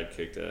better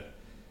sidekick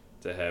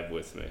to have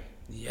with me.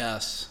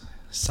 Yes.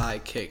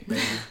 Sidekick,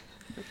 baby.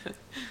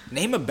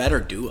 Name a better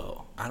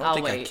duo. I don't I'll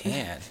think wait. I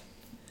can.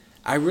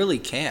 I really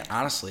can't,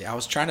 honestly. I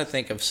was trying to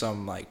think of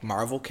some, like,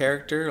 Marvel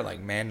character, like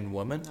man and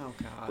woman. oh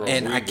God. Bro,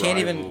 And we I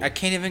can't rivaled-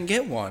 even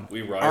get one.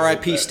 We rivaled R.I.P.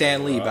 Batman Stan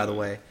and Lee, by the Robin.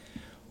 way.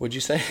 What'd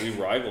you say? We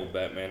rivaled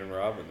Batman and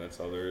Robin. That's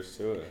all there is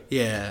to it.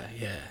 Yeah.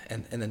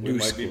 And the We new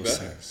might be school better.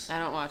 sense. I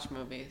don't watch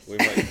movies.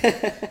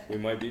 We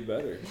might be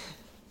better.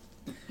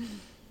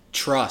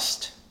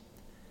 Trust.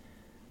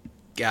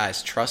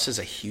 Guys, trust is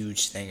a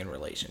huge thing in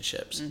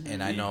relationships.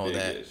 And I The know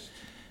that biggest.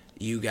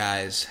 you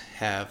guys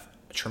have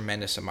a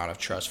tremendous amount of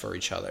trust for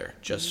each other.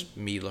 Just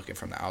me looking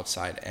from the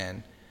outside.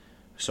 And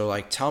so,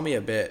 like, tell me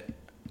a bit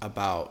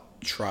about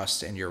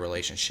trust in your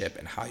relationship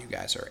and how you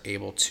guys are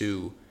able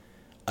to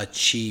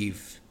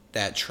achieve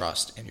that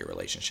trust in your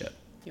relationship.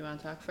 You want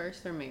to talk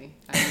first or me?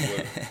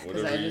 Because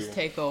Whatever I you just want.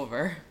 take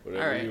over.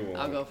 Whatever All right, you want.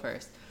 I'll go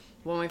first.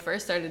 When we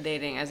first started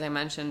dating, as I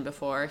mentioned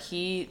before,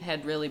 he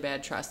had really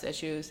bad trust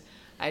issues.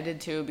 I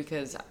did too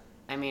because,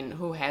 I mean,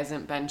 who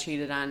hasn't been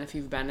cheated on if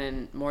you've been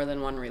in more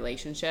than one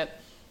relationship?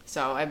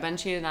 So I've been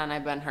cheated on,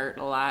 I've been hurt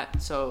a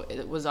lot. So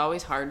it was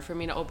always hard for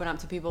me to open up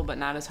to people, but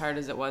not as hard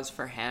as it was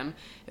for him.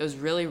 It was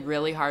really,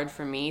 really hard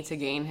for me to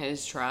gain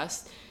his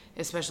trust,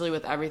 especially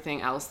with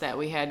everything else that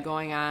we had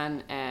going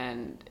on.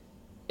 And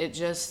it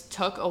just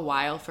took a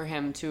while for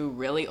him to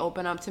really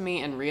open up to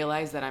me and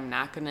realize that I'm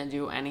not going to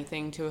do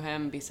anything to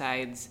him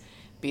besides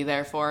be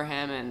there for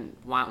him and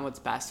want what's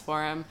best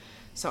for him.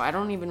 So I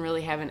don't even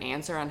really have an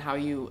answer on how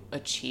you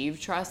achieve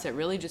trust. It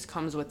really just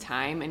comes with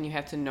time, and you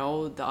have to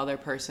know the other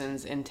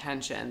person's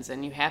intentions,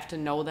 and you have to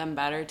know them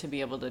better to be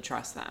able to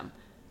trust them.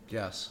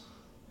 Yes.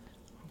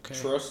 Okay.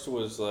 Trust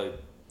was like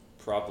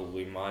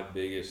probably my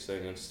biggest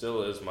thing, and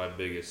still is my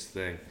biggest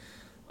thing.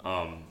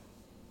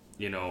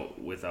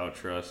 Without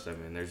trust, I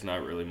mean, there's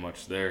not really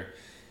much there.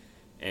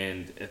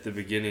 And at the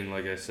beginning,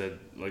 like I said,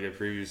 like I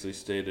previously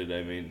stated,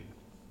 I mean,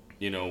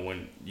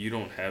 when you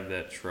don't have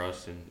that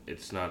trust and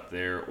it's not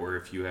there, or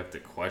if you have to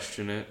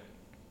question it,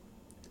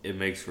 it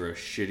makes for a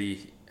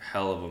shitty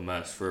hell of a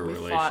mess for a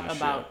relationship. Fought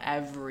about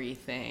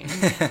everything.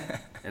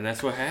 And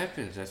that's what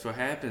happens.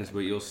 But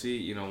you'll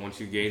see, once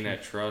you gain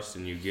that trust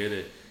and you get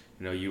it,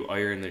 you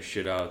iron the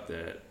shit out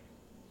that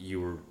you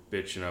were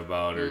bitching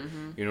about, or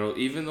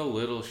even the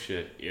little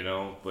shit,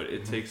 but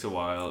it takes a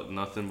while.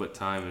 Nothing but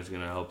time is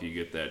going to help you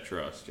get that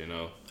trust.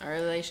 Our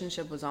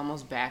relationship was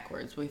almost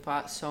backwards. We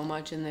fought so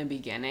much in the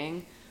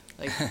beginning.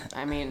 Like,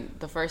 I mean,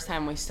 the first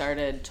time we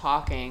started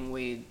talking,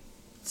 we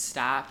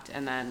stopped,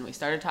 and then we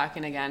started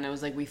talking again. It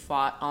was like we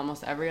fought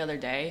almost every other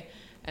day,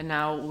 and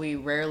now we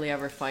rarely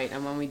ever fight,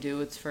 and when we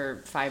do, it's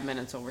for 5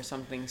 minutes over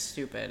something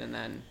stupid, and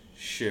then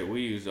shit,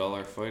 we used all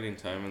our fighting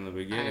time in the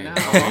beginning. I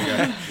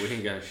know. We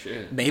ain't got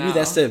shit. Maybe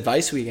that's the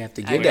advice we have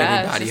to give to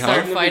everybody, huh?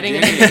 Start fighting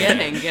in the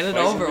beginning. Get it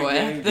over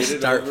with.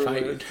 Start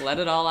fighting. Let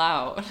it all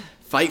out.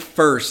 Fight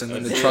first, and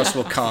then the trust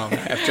will come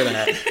after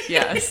that.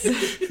 Yes.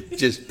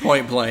 Just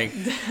point blank.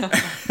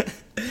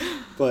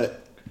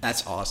 But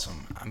that's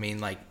awesome. I mean,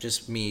 like,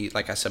 just me,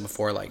 like I said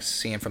before, like,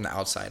 seeing from the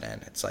outside in,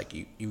 it's like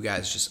you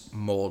guys just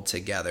mold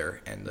together,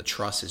 and the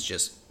trust is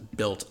just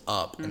built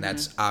up. And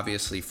that's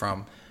obviously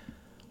from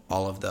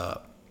all of the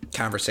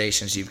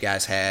conversations you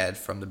guys had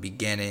from the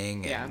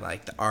beginning, and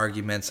like the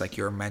arguments like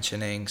you were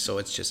mentioning. So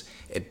it's just,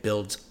 it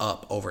builds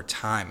up over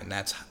time, and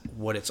that's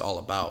what it's all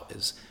about,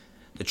 is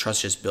the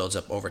trust just builds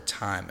up over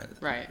time, and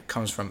it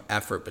comes from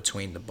effort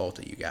between the both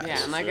of you guys.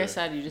 Yeah, and like I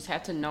said, you just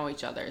have to know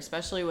each other,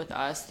 especially with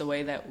us, the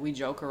way that we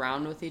joke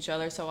around with each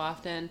other so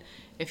often.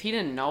 If he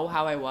didn't know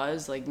how I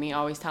was, like me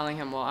always telling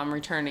him, well, I'm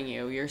returning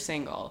you, you're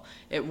single,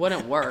 it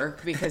wouldn't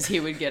work because he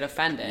would get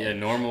offended. Yeah,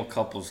 normal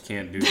couples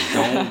can't do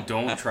that.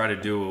 Don't try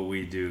to do what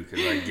we do,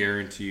 because I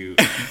guarantee you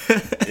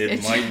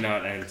it might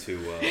not end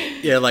too well.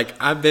 Yeah, like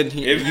I've been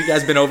here, you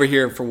guys been over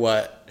here for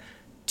what?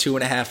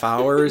 2.5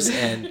 hours,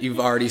 and you've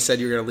already said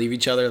you're gonna leave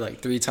each other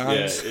like 3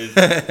 times.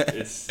 Yeah,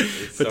 it's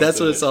but that's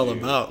what it's all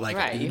about. Like,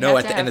 right, you know,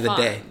 at the end of the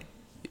day.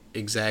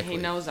 Exactly.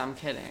 He knows I'm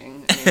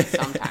kidding. I mean,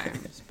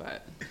 sometimes,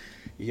 but.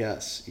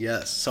 Yes.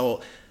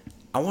 So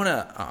I want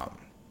to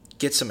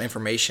get some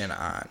information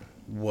on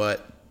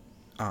what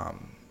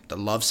the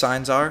love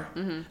signs are.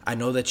 Mm-hmm. I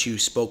know that you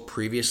spoke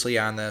previously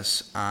on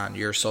this on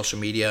your social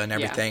media and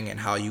everything, and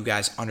how you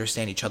guys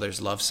understand each other's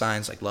love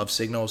signs, like love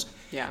signals.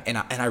 Yeah. And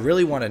I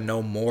really want to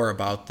know more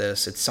about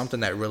this. It's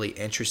something that really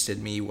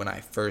interested me when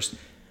I first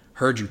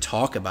heard you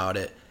talk about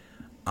it,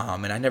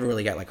 and I never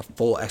really got like a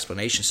full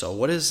explanation. So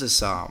what is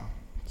this?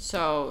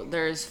 So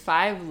there's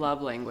 5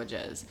 love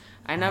languages.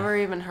 I never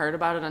even heard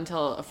about it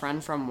until a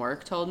friend from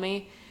work told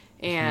me.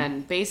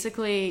 And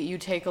basically, you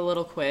take a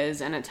little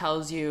quiz, and it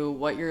tells you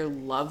what your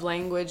love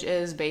language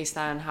is based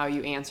on how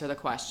you answer the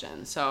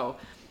question. So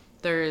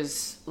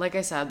there's, like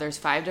I said, there's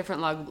 5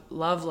 different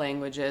love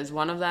languages.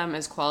 One of them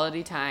is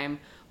quality time.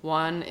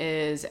 One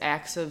is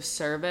acts of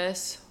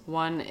service.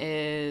 One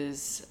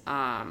is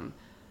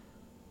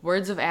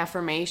words of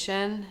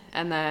affirmation.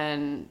 And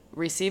then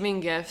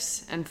receiving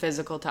gifts and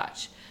physical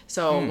touch.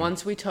 So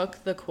once we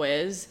took the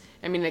quiz,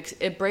 I mean,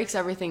 it breaks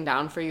everything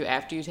down for you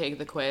after you take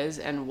the quiz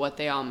and what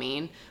they all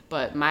mean.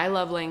 But my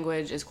love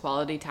language is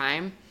quality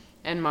time,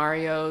 and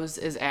Mario's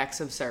is acts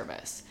of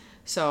service.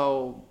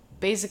 So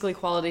basically,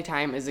 quality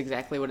time is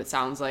exactly what it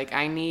sounds like.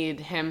 I need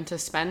him to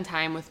spend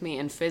time with me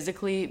and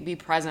physically be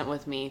present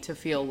with me to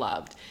feel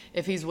loved.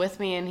 If he's with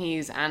me and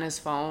he's on his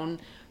phone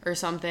or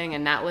something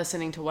and not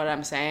listening to what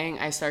I'm saying,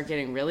 I start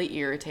getting really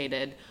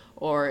irritated.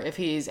 Or if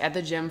he's at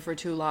the gym for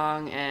too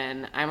long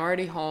and I'm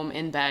already home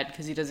in bed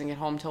because he doesn't get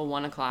home till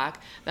 1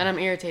 o'clock, then I'm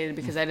irritated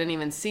because I didn't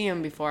even see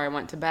him before I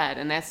went to bed.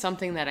 And that's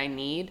something that I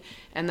need.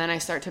 And then I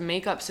start to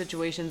make up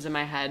situations in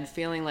my head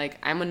feeling like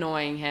I'm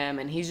annoying him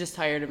and he's just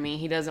tired of me.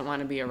 He doesn't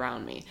want to be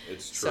around me.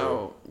 It's true.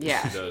 So,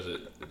 yeah. He does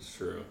it. It's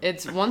true.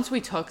 Once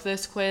we took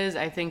this quiz,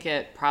 I think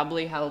it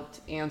probably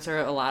helped answer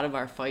a lot of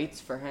our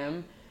fights for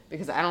him.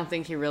 Because I don't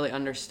think he really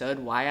understood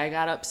why I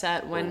got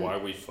upset when... Or why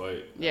we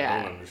fight. Yeah.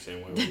 I don't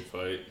understand why we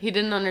fight. He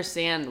didn't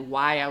understand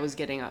why I was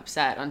getting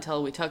upset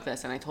until we took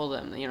this. And I told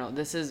him,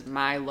 this is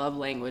my love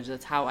language.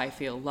 That's how I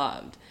feel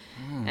loved.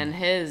 And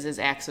his is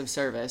acts of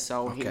service.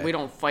 So we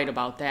don't fight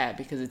about that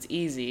because it's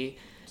easy.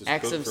 Just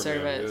acts of cook for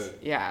service. him,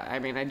 yeah, I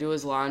mean, I do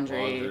his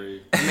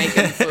laundry. I make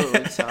him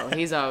food. So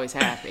he's always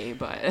happy.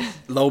 But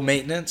low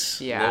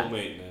maintenance? Yeah. Low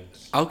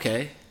maintenance.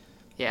 Okay.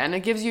 Yeah, and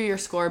it gives you your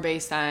score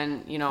based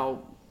on,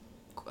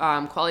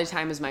 quality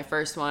time is my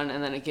first one,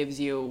 and then it gives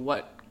you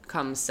what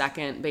comes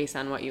second based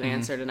on what you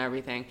answered and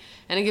everything.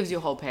 And it gives you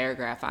a whole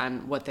paragraph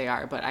on what they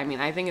are. But, I mean,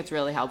 I think it's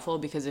really helpful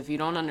because if you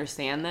don't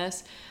understand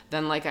this,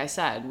 then like I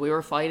said, we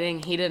were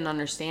fighting. He didn't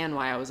understand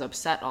why I was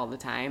upset all the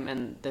time,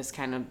 and this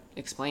kind of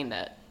explained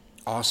it.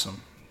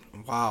 Awesome.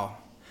 Wow.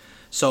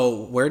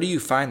 So where do you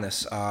find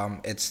this?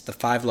 It's the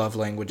 5 love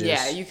languages.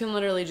 Yeah, you can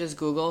literally just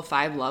Google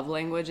 5 love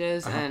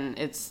languages, and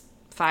it's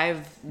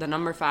 5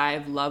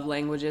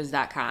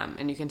 lovelanguages.com,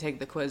 and you can take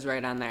the quiz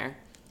right on there.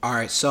 All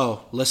right,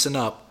 so listen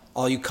up.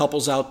 All you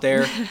couples out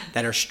there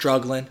that are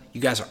struggling,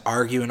 you guys are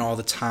arguing all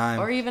the time.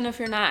 Or even if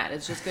you're not,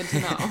 it's just good to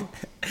know.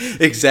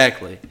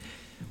 Exactly.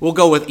 We'll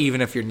go with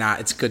even if you're not.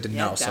 It's good to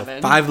know. So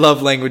Devin.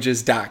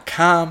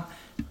 5lovelanguages.com.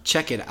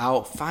 Check it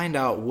out. Find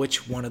out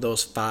which one of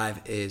those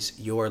 5 is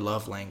your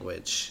love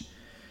language.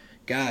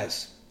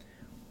 Guys,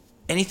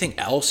 anything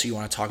else you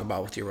want to talk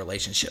about with your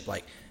relationship?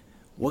 Like,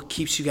 what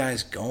keeps you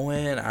guys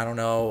going? I don't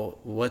know.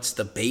 What's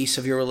the base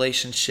of your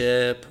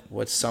relationship?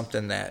 What's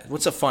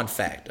a fun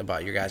fact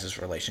about your guys'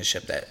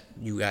 relationship that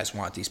you guys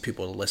want these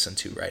people to listen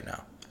to right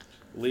now?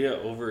 Leah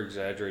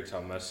over-exaggerates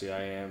how messy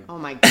I am. Oh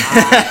my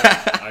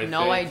god.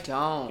 No, I think,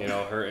 don't. You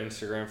know, her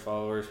Instagram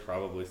followers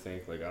probably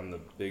think like I'm the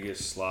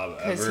biggest slob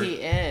ever. Because he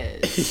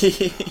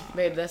is.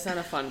 Babe, that's not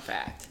a fun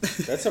fact.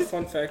 That's a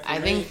fun fact for I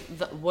me. think,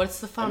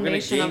 what's the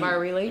foundation of our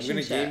relationship? I'm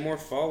going to gain more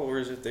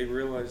followers if they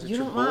realize that You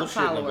you're don't want bullshitting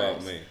followers.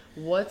 about me.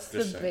 What's the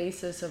Just saying.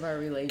 basis of our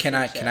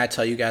relationship? Can I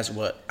tell you guys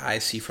what I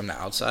see from the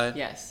outside?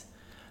 Yes.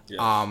 Yes.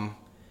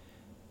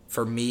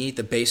 For me,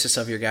 the basis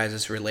of your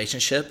guys'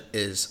 relationship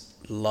is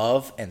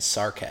love and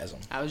sarcasm.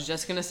 I was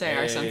just going to say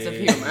our sense of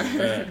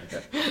humor.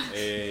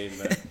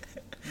 Amen.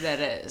 That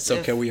is.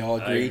 So can we all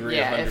agree? I agree.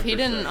 Yeah, if he 100%.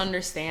 didn't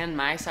understand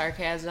my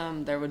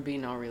sarcasm, there would be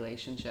no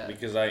relationship.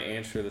 Because I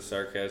answer the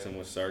sarcasm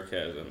with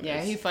sarcasm.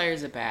 Yeah, he It's-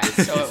 fires it back,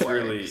 so it's it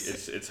really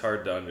works. it's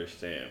hard to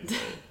understand.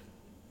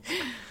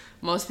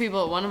 Most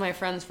people, one of my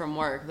friends from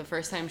work, the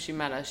first time she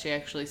met us, she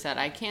actually said,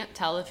 I can't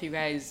tell if you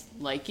guys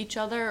like each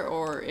other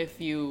or if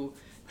you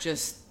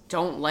just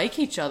don't like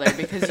each other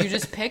because you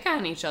just pick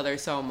on each other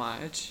so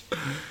much.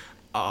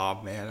 Oh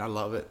man, I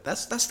love it.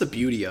 That's the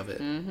beauty of it.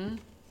 Mm-hmm.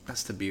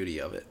 That's the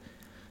beauty of it.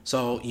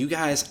 So you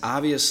guys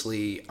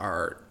obviously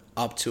are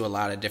up to a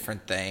lot of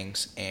different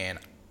things, and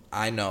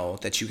I know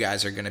that you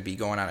guys are going to be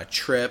going on a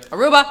trip.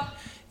 Aruba!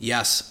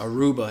 Yes,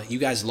 Aruba. You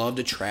guys love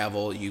to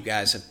travel. You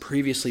guys have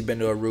previously been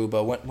to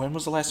Aruba. When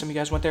was the last time you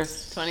guys went there?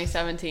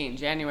 2017,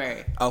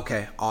 January.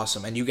 Okay,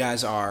 awesome. And you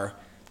guys are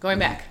Going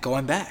back.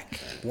 going back.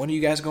 When are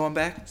you guys going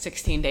back?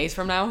 16 days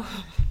from now.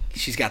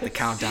 She's got the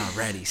countdown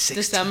ready. 16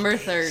 December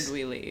days. 3rd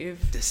we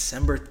leave.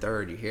 December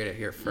 3rd. You hear it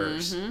here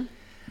 1st.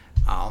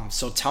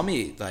 So tell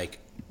me, like,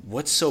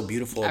 what's so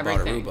beautiful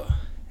Everything. about Aruba?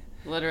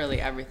 Literally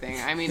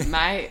everything. I mean,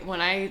 when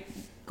I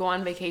go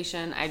on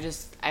vacation,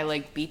 I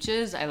like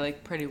beaches, I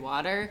like pretty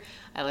water,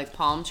 I like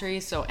palm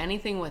trees, so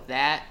anything with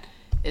that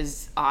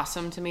is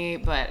awesome to me.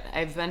 But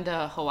I've been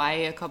to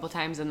Hawaii a couple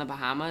times in the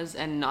Bahamas,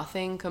 and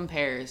nothing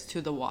compares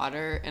to the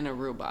water in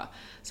Aruba.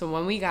 So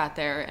when we got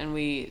there and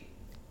we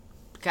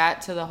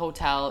got to the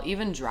hotel,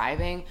 even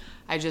driving,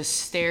 I just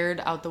stared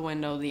out the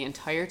window the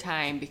entire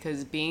time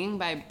because being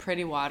by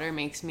pretty water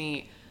makes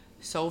me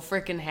so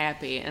freaking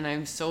happy, and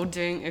I'm so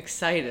dang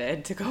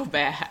excited to go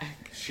back.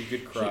 She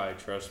could cry,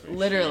 trust me.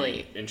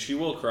 Literally. And she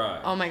will cry.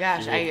 Oh my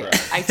gosh, She will cry.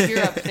 I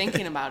tear up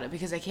thinking about it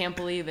because I can't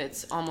believe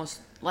it's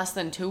almost less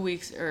than 2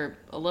 weeks or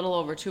a little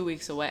over 2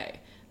 weeks away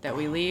that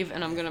we leave,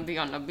 and I'm gonna be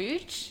on the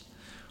beach.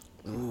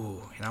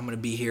 Ooh, and I'm going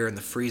to be here in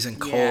the freezing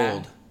cold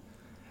Yeah.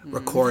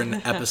 recording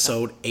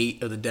episode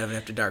 8 of the Devin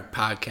After Dark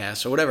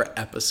podcast, or whatever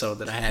episode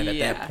that I had at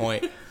Yeah. that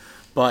point.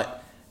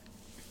 But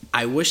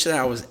I wish that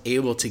I was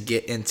able to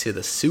get into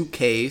the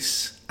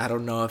suitcase. I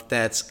don't know if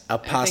that's a I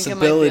think it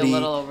possibility. might be a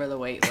little over the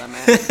weight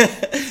limit.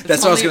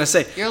 That's what I was going to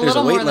say. You're a There's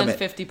little weight more limit.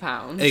 than 50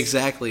 pounds.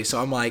 Exactly.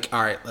 So I'm like,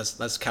 all right,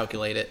 let's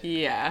calculate it.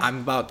 Yeah. I'm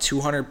about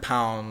 200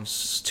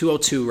 pounds,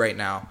 202 right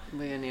now.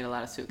 We're gonna need a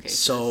lot of suitcases.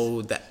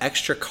 So the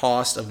extra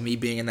cost of me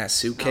being in that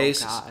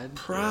suitcase Oh, is God.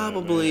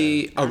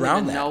 probably I don't around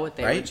even that, know what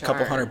they right? would A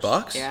couple charge.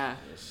 $100. Yeah.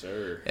 Yes,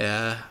 sir.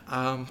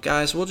 Yeah.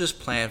 Guys, we'll just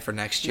plan for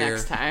next year.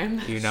 Next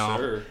time. You know,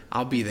 Sure.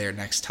 I'll be there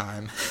next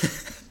time.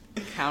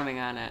 Counting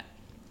on it.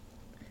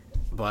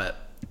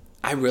 But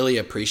I really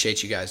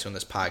appreciate you guys doing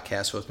this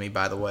podcast with me,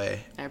 by the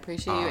way. I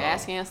appreciate you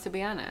asking us to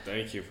be on it.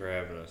 Thank you for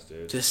having us,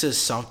 dude. This is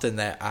something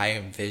that I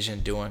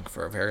envisioned doing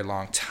for a very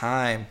long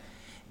time.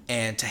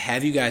 And to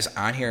have you guys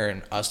on here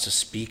and us to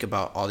speak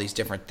about all these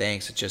different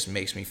things, it just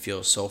makes me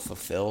feel so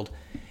fulfilled.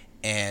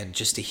 And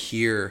just to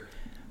hear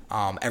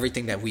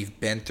everything that we've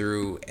been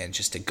through and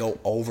just to go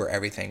over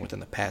everything within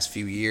the past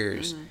few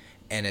years.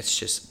 And it's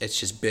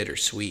just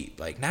bittersweet.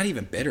 Like, not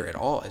even bitter at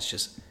all. It's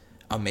just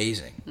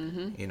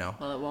amazing, you know?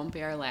 Well, it won't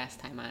be our last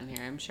time on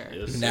here, I'm sure.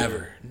 Yes,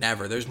 sir.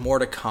 Never. There's more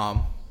to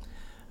come.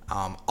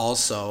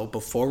 Also,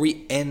 before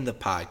we end the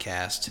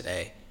podcast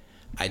today,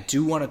 I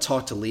do want to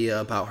talk to Leah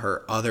about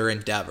her other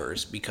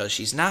endeavors, because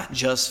she's not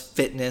just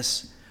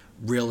fitness,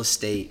 real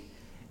estate,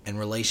 and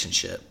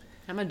relationship.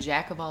 I'm a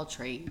jack of all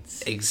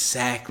trades.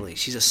 Exactly.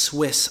 She's a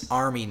Swiss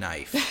Army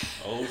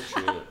knife. Oh,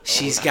 shit.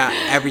 She's got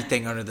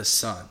everything under the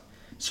sun.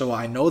 So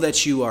I know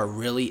that you are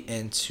really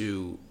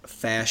into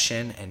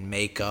fashion and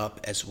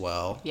makeup as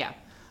well. Yeah.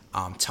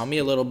 Tell me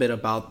a little bit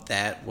about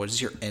that. What is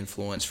your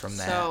influence from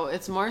that? So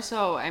it's more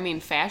so, I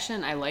mean,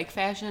 fashion, I like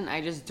fashion.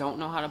 I just don't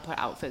know how to put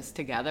outfits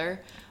together.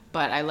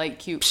 But I like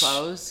cute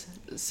clothes.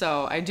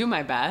 So I do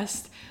my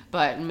best.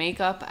 But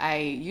makeup, I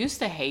used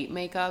to hate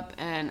makeup.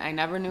 And I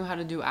never knew how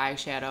to do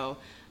eyeshadow.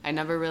 I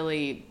never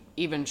really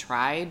even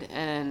tried.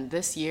 And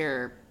this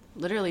year,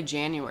 literally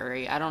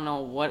January, I don't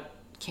know what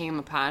came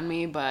upon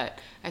me, but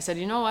I said,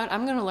 you know what,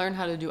 I'm going to learn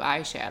how to do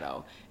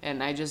eyeshadow.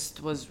 And I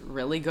just was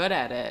really good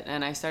at it.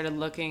 And I started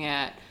looking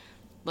at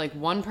like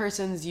one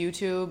person's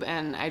YouTube,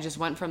 and I just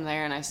went from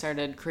there, and I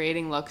started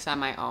creating looks on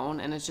my own.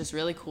 And it's just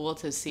really cool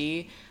to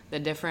see the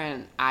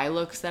different eye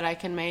looks that I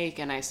can make.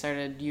 And I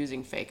started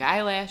using fake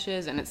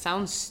eyelashes, and it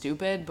sounds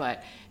stupid,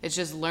 but it's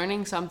just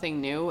learning something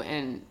new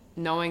and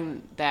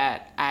knowing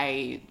that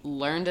I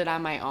learned it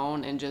on my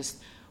own and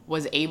just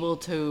was able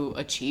to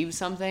achieve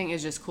something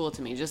is just cool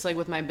to me. Just like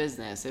with my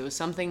business, it was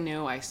something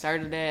new. I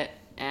started it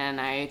and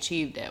I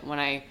achieved it. When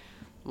I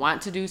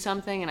want to do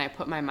something and I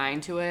put my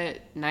mind to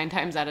it, 9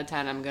 times out of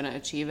 10 I'm going to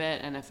achieve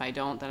it, and if I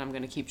don't, then I'm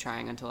going to keep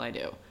trying until I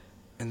do.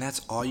 And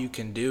that's all you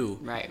can do.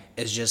 Right.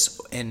 Is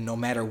just, and no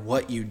matter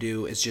what you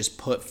do, is just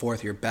put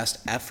forth your best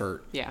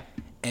effort. Yeah.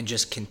 And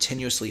just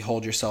continuously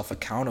hold yourself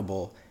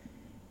accountable.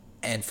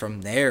 And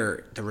from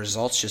there, the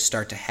results just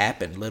start to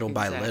happen little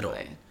by little.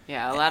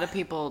 Yeah, a lot of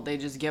people, they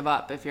just give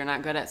up if you're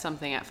not good at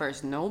something at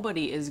first.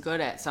 Nobody is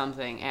good at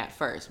something at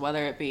first,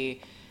 whether it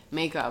be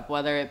makeup,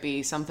 whether it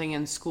be something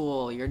in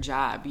school, your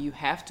job. You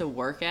have to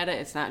work at it.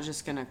 It's not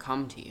just going to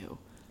come to you.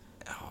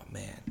 Oh,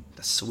 man.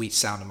 The sweet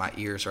sound of my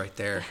ears right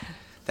there.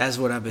 That's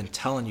what I've been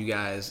telling you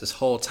guys this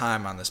whole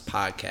time on this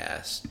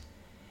podcast,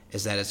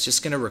 is that it's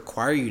just going to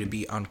require you to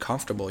be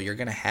uncomfortable. You're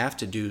going to have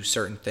to do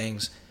certain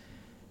things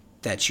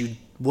that you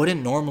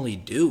wouldn't normally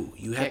do.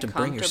 You have to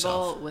bring yourself.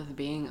 Get comfortable with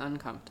being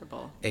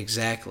uncomfortable.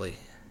 Exactly.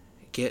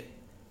 Get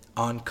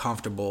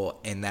uncomfortable,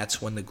 and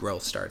that's when the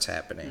growth starts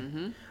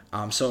happening.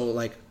 So,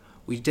 like,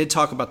 we did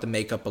talk about the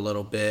makeup a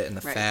little bit and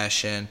the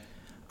fashion.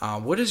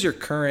 What is your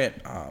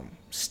current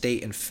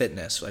state in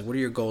fitness? Like, what are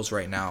your goals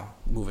right now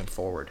moving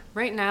forward?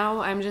 Right now,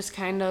 I'm just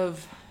kind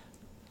of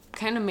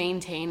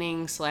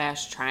maintaining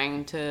 /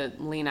 trying to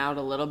lean out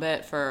a little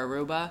bit for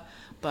Aruba,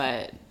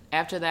 but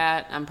after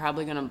that, I'm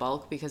probably going to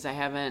bulk because I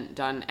haven't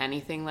done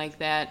anything like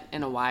that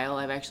in a while.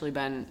 I've actually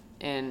been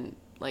in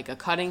like a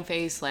cutting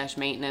phase /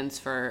 maintenance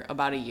for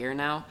about a year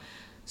now.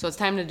 So it's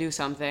time to do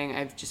something.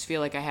 I just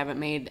feel like I haven't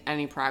made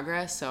any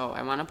progress, so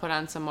I want to put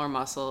on some more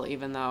muscle,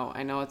 even though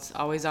I know it's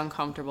always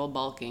uncomfortable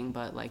bulking,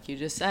 but like you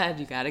just said,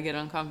 you got to get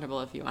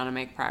uncomfortable if you want to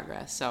make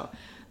progress. So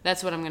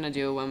that's what I'm going to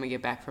do when we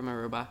get back from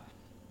Aruba.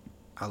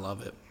 I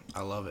love it.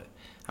 I love it.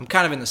 I'm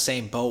kind of in the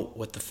same boat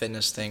with the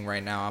fitness thing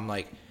right now.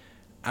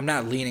 I'm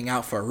not leaning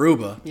out for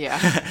Aruba.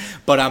 Yeah.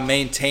 But I'm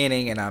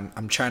maintaining, and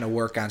I'm trying to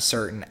work on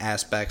certain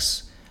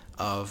aspects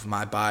of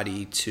my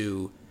body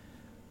to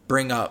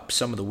bring up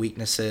some of the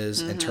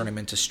weaknesses and turn them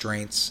into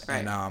strengths.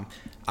 Right. And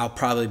I'll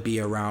probably be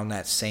around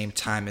that same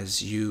time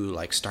as you,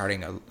 like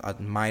starting a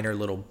minor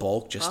little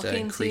bulk just to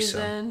increase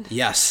them.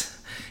 Yes.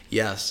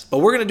 But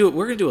we're gonna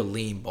do a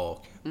lean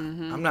bulk.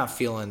 I'm not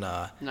feeling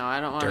No, I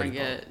don't want to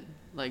get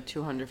like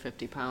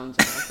 250 pounds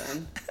or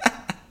nothing.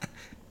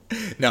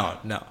 No.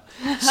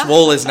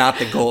 Swole is not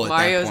the goal at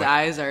Mario's that point.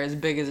 eyes are as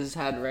big as his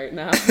head right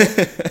now.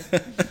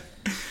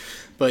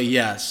 But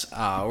yes,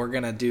 we're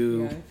going to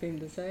do Anything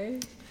to say?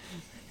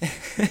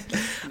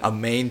 a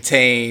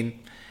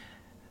maintain,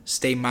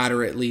 stay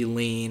moderately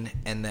lean,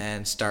 and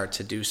then start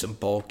to do some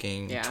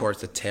bulking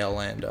towards the tail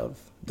end of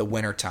the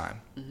winter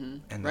time.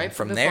 And then Right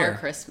from before there,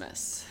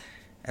 Christmas.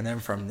 And then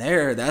from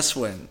there, that's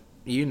when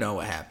you know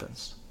what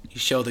happens. You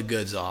show the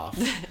goods off.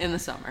 In the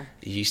summer.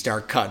 You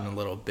start cutting a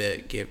little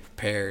bit, get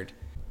prepared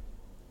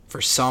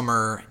for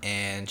summer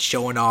and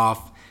showing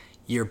off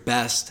your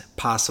best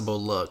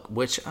possible look,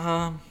 which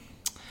I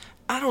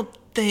don't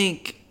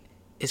think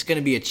is going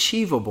to be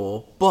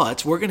achievable,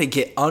 but we're going to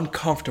get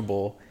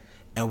uncomfortable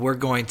and we're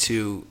going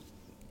to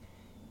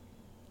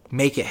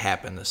make it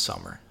happen this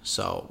summer.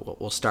 So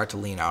we'll start to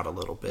lean out a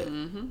little bit.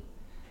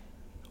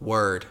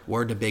 Word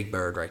to Big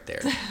Bird right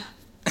there.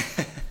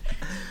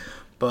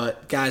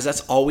 But guys,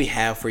 that's all we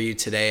have for you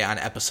today on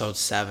episode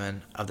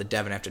 7 of the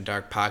Devin After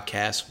Dark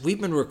podcast. We've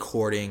been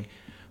recording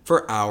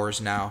for hours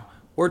now.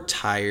 We're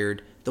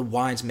tired. The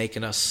wine's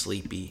making us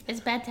sleepy. It's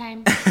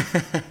bedtime.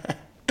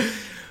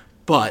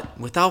 But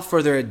without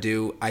further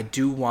ado, I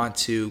do want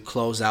to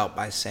close out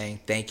by saying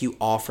thank you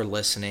all for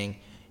listening.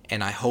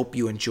 And I hope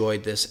you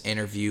enjoyed this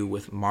interview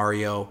with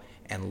Mario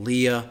and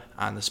Leah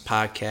on this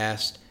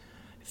podcast.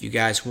 If you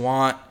guys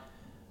want,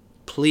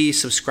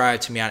 please subscribe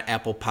to me on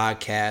Apple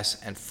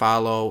Podcasts and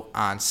follow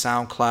on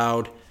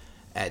SoundCloud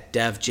at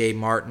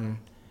DevJMartin.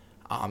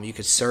 You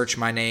could search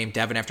my name,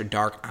 Devin After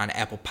Dark, on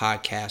Apple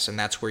Podcasts, and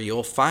that's where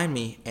you'll find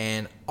me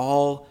and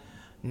all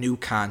new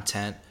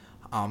content.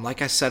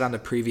 Like I said on the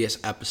previous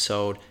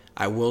episode,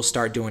 I will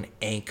start doing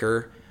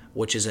Anchor,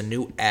 which is a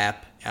new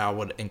app. And I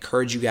would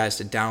encourage you guys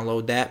to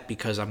download that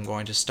because I'm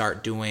going to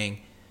start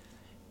doing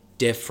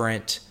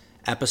different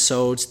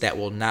episodes that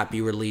will not be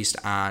released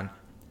on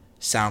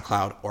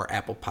SoundCloud or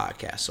Apple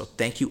Podcasts. So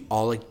thank you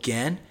all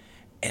again.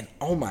 And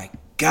oh my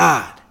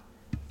God,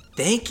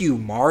 thank you,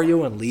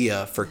 Mario and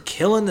Leah, for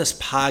killing this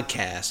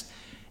podcast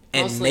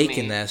and Mostly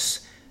making me.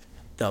 this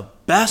the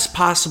best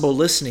possible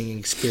listening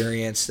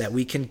experience that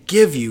we can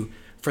give you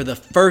for the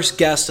first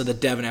guest of the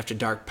Devin After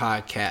Dark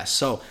podcast.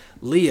 So,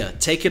 Leah,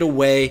 take it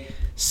away.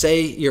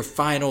 Say your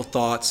final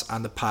thoughts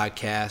on the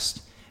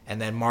podcast, And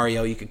then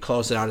Mario, you could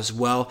close it out as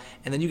well.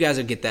 And then you guys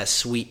will get that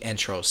sweet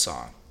intro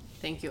song.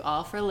 Thank you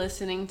all for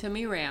listening to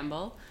me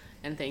ramble.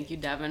 And thank you,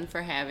 Devin,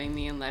 for having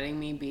me and letting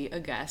me be a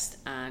guest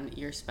on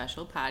your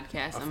special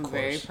podcast. I'm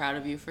very proud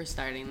of you for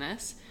starting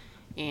this.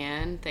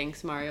 And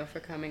thanks, Mario, for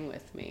coming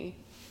with me.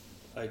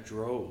 I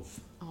drove.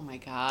 Oh my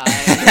God.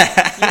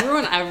 You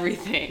ruin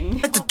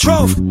everything. The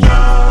truth.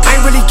 I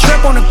ain't really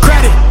trip on the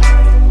credit.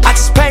 I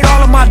just paid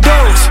all of my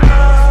dues.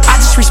 I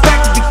just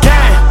respected the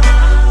game.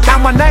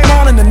 Got my name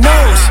all in the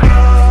news.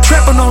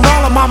 Tripping on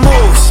all of my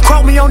moves.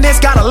 Quote me on this,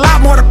 got a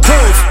lot more to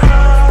prove.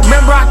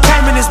 Remember I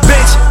came in this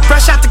bitch,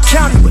 fresh out the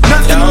county with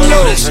nothing to lose.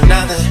 Don't do this for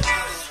nothing.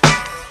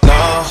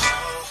 No.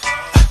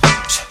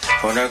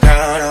 Wanna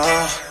count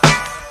on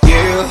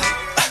you.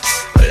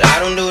 But I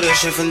don't do this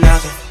shit for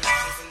nothing.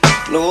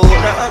 No,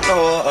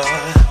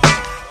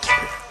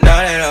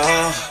 not at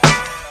all.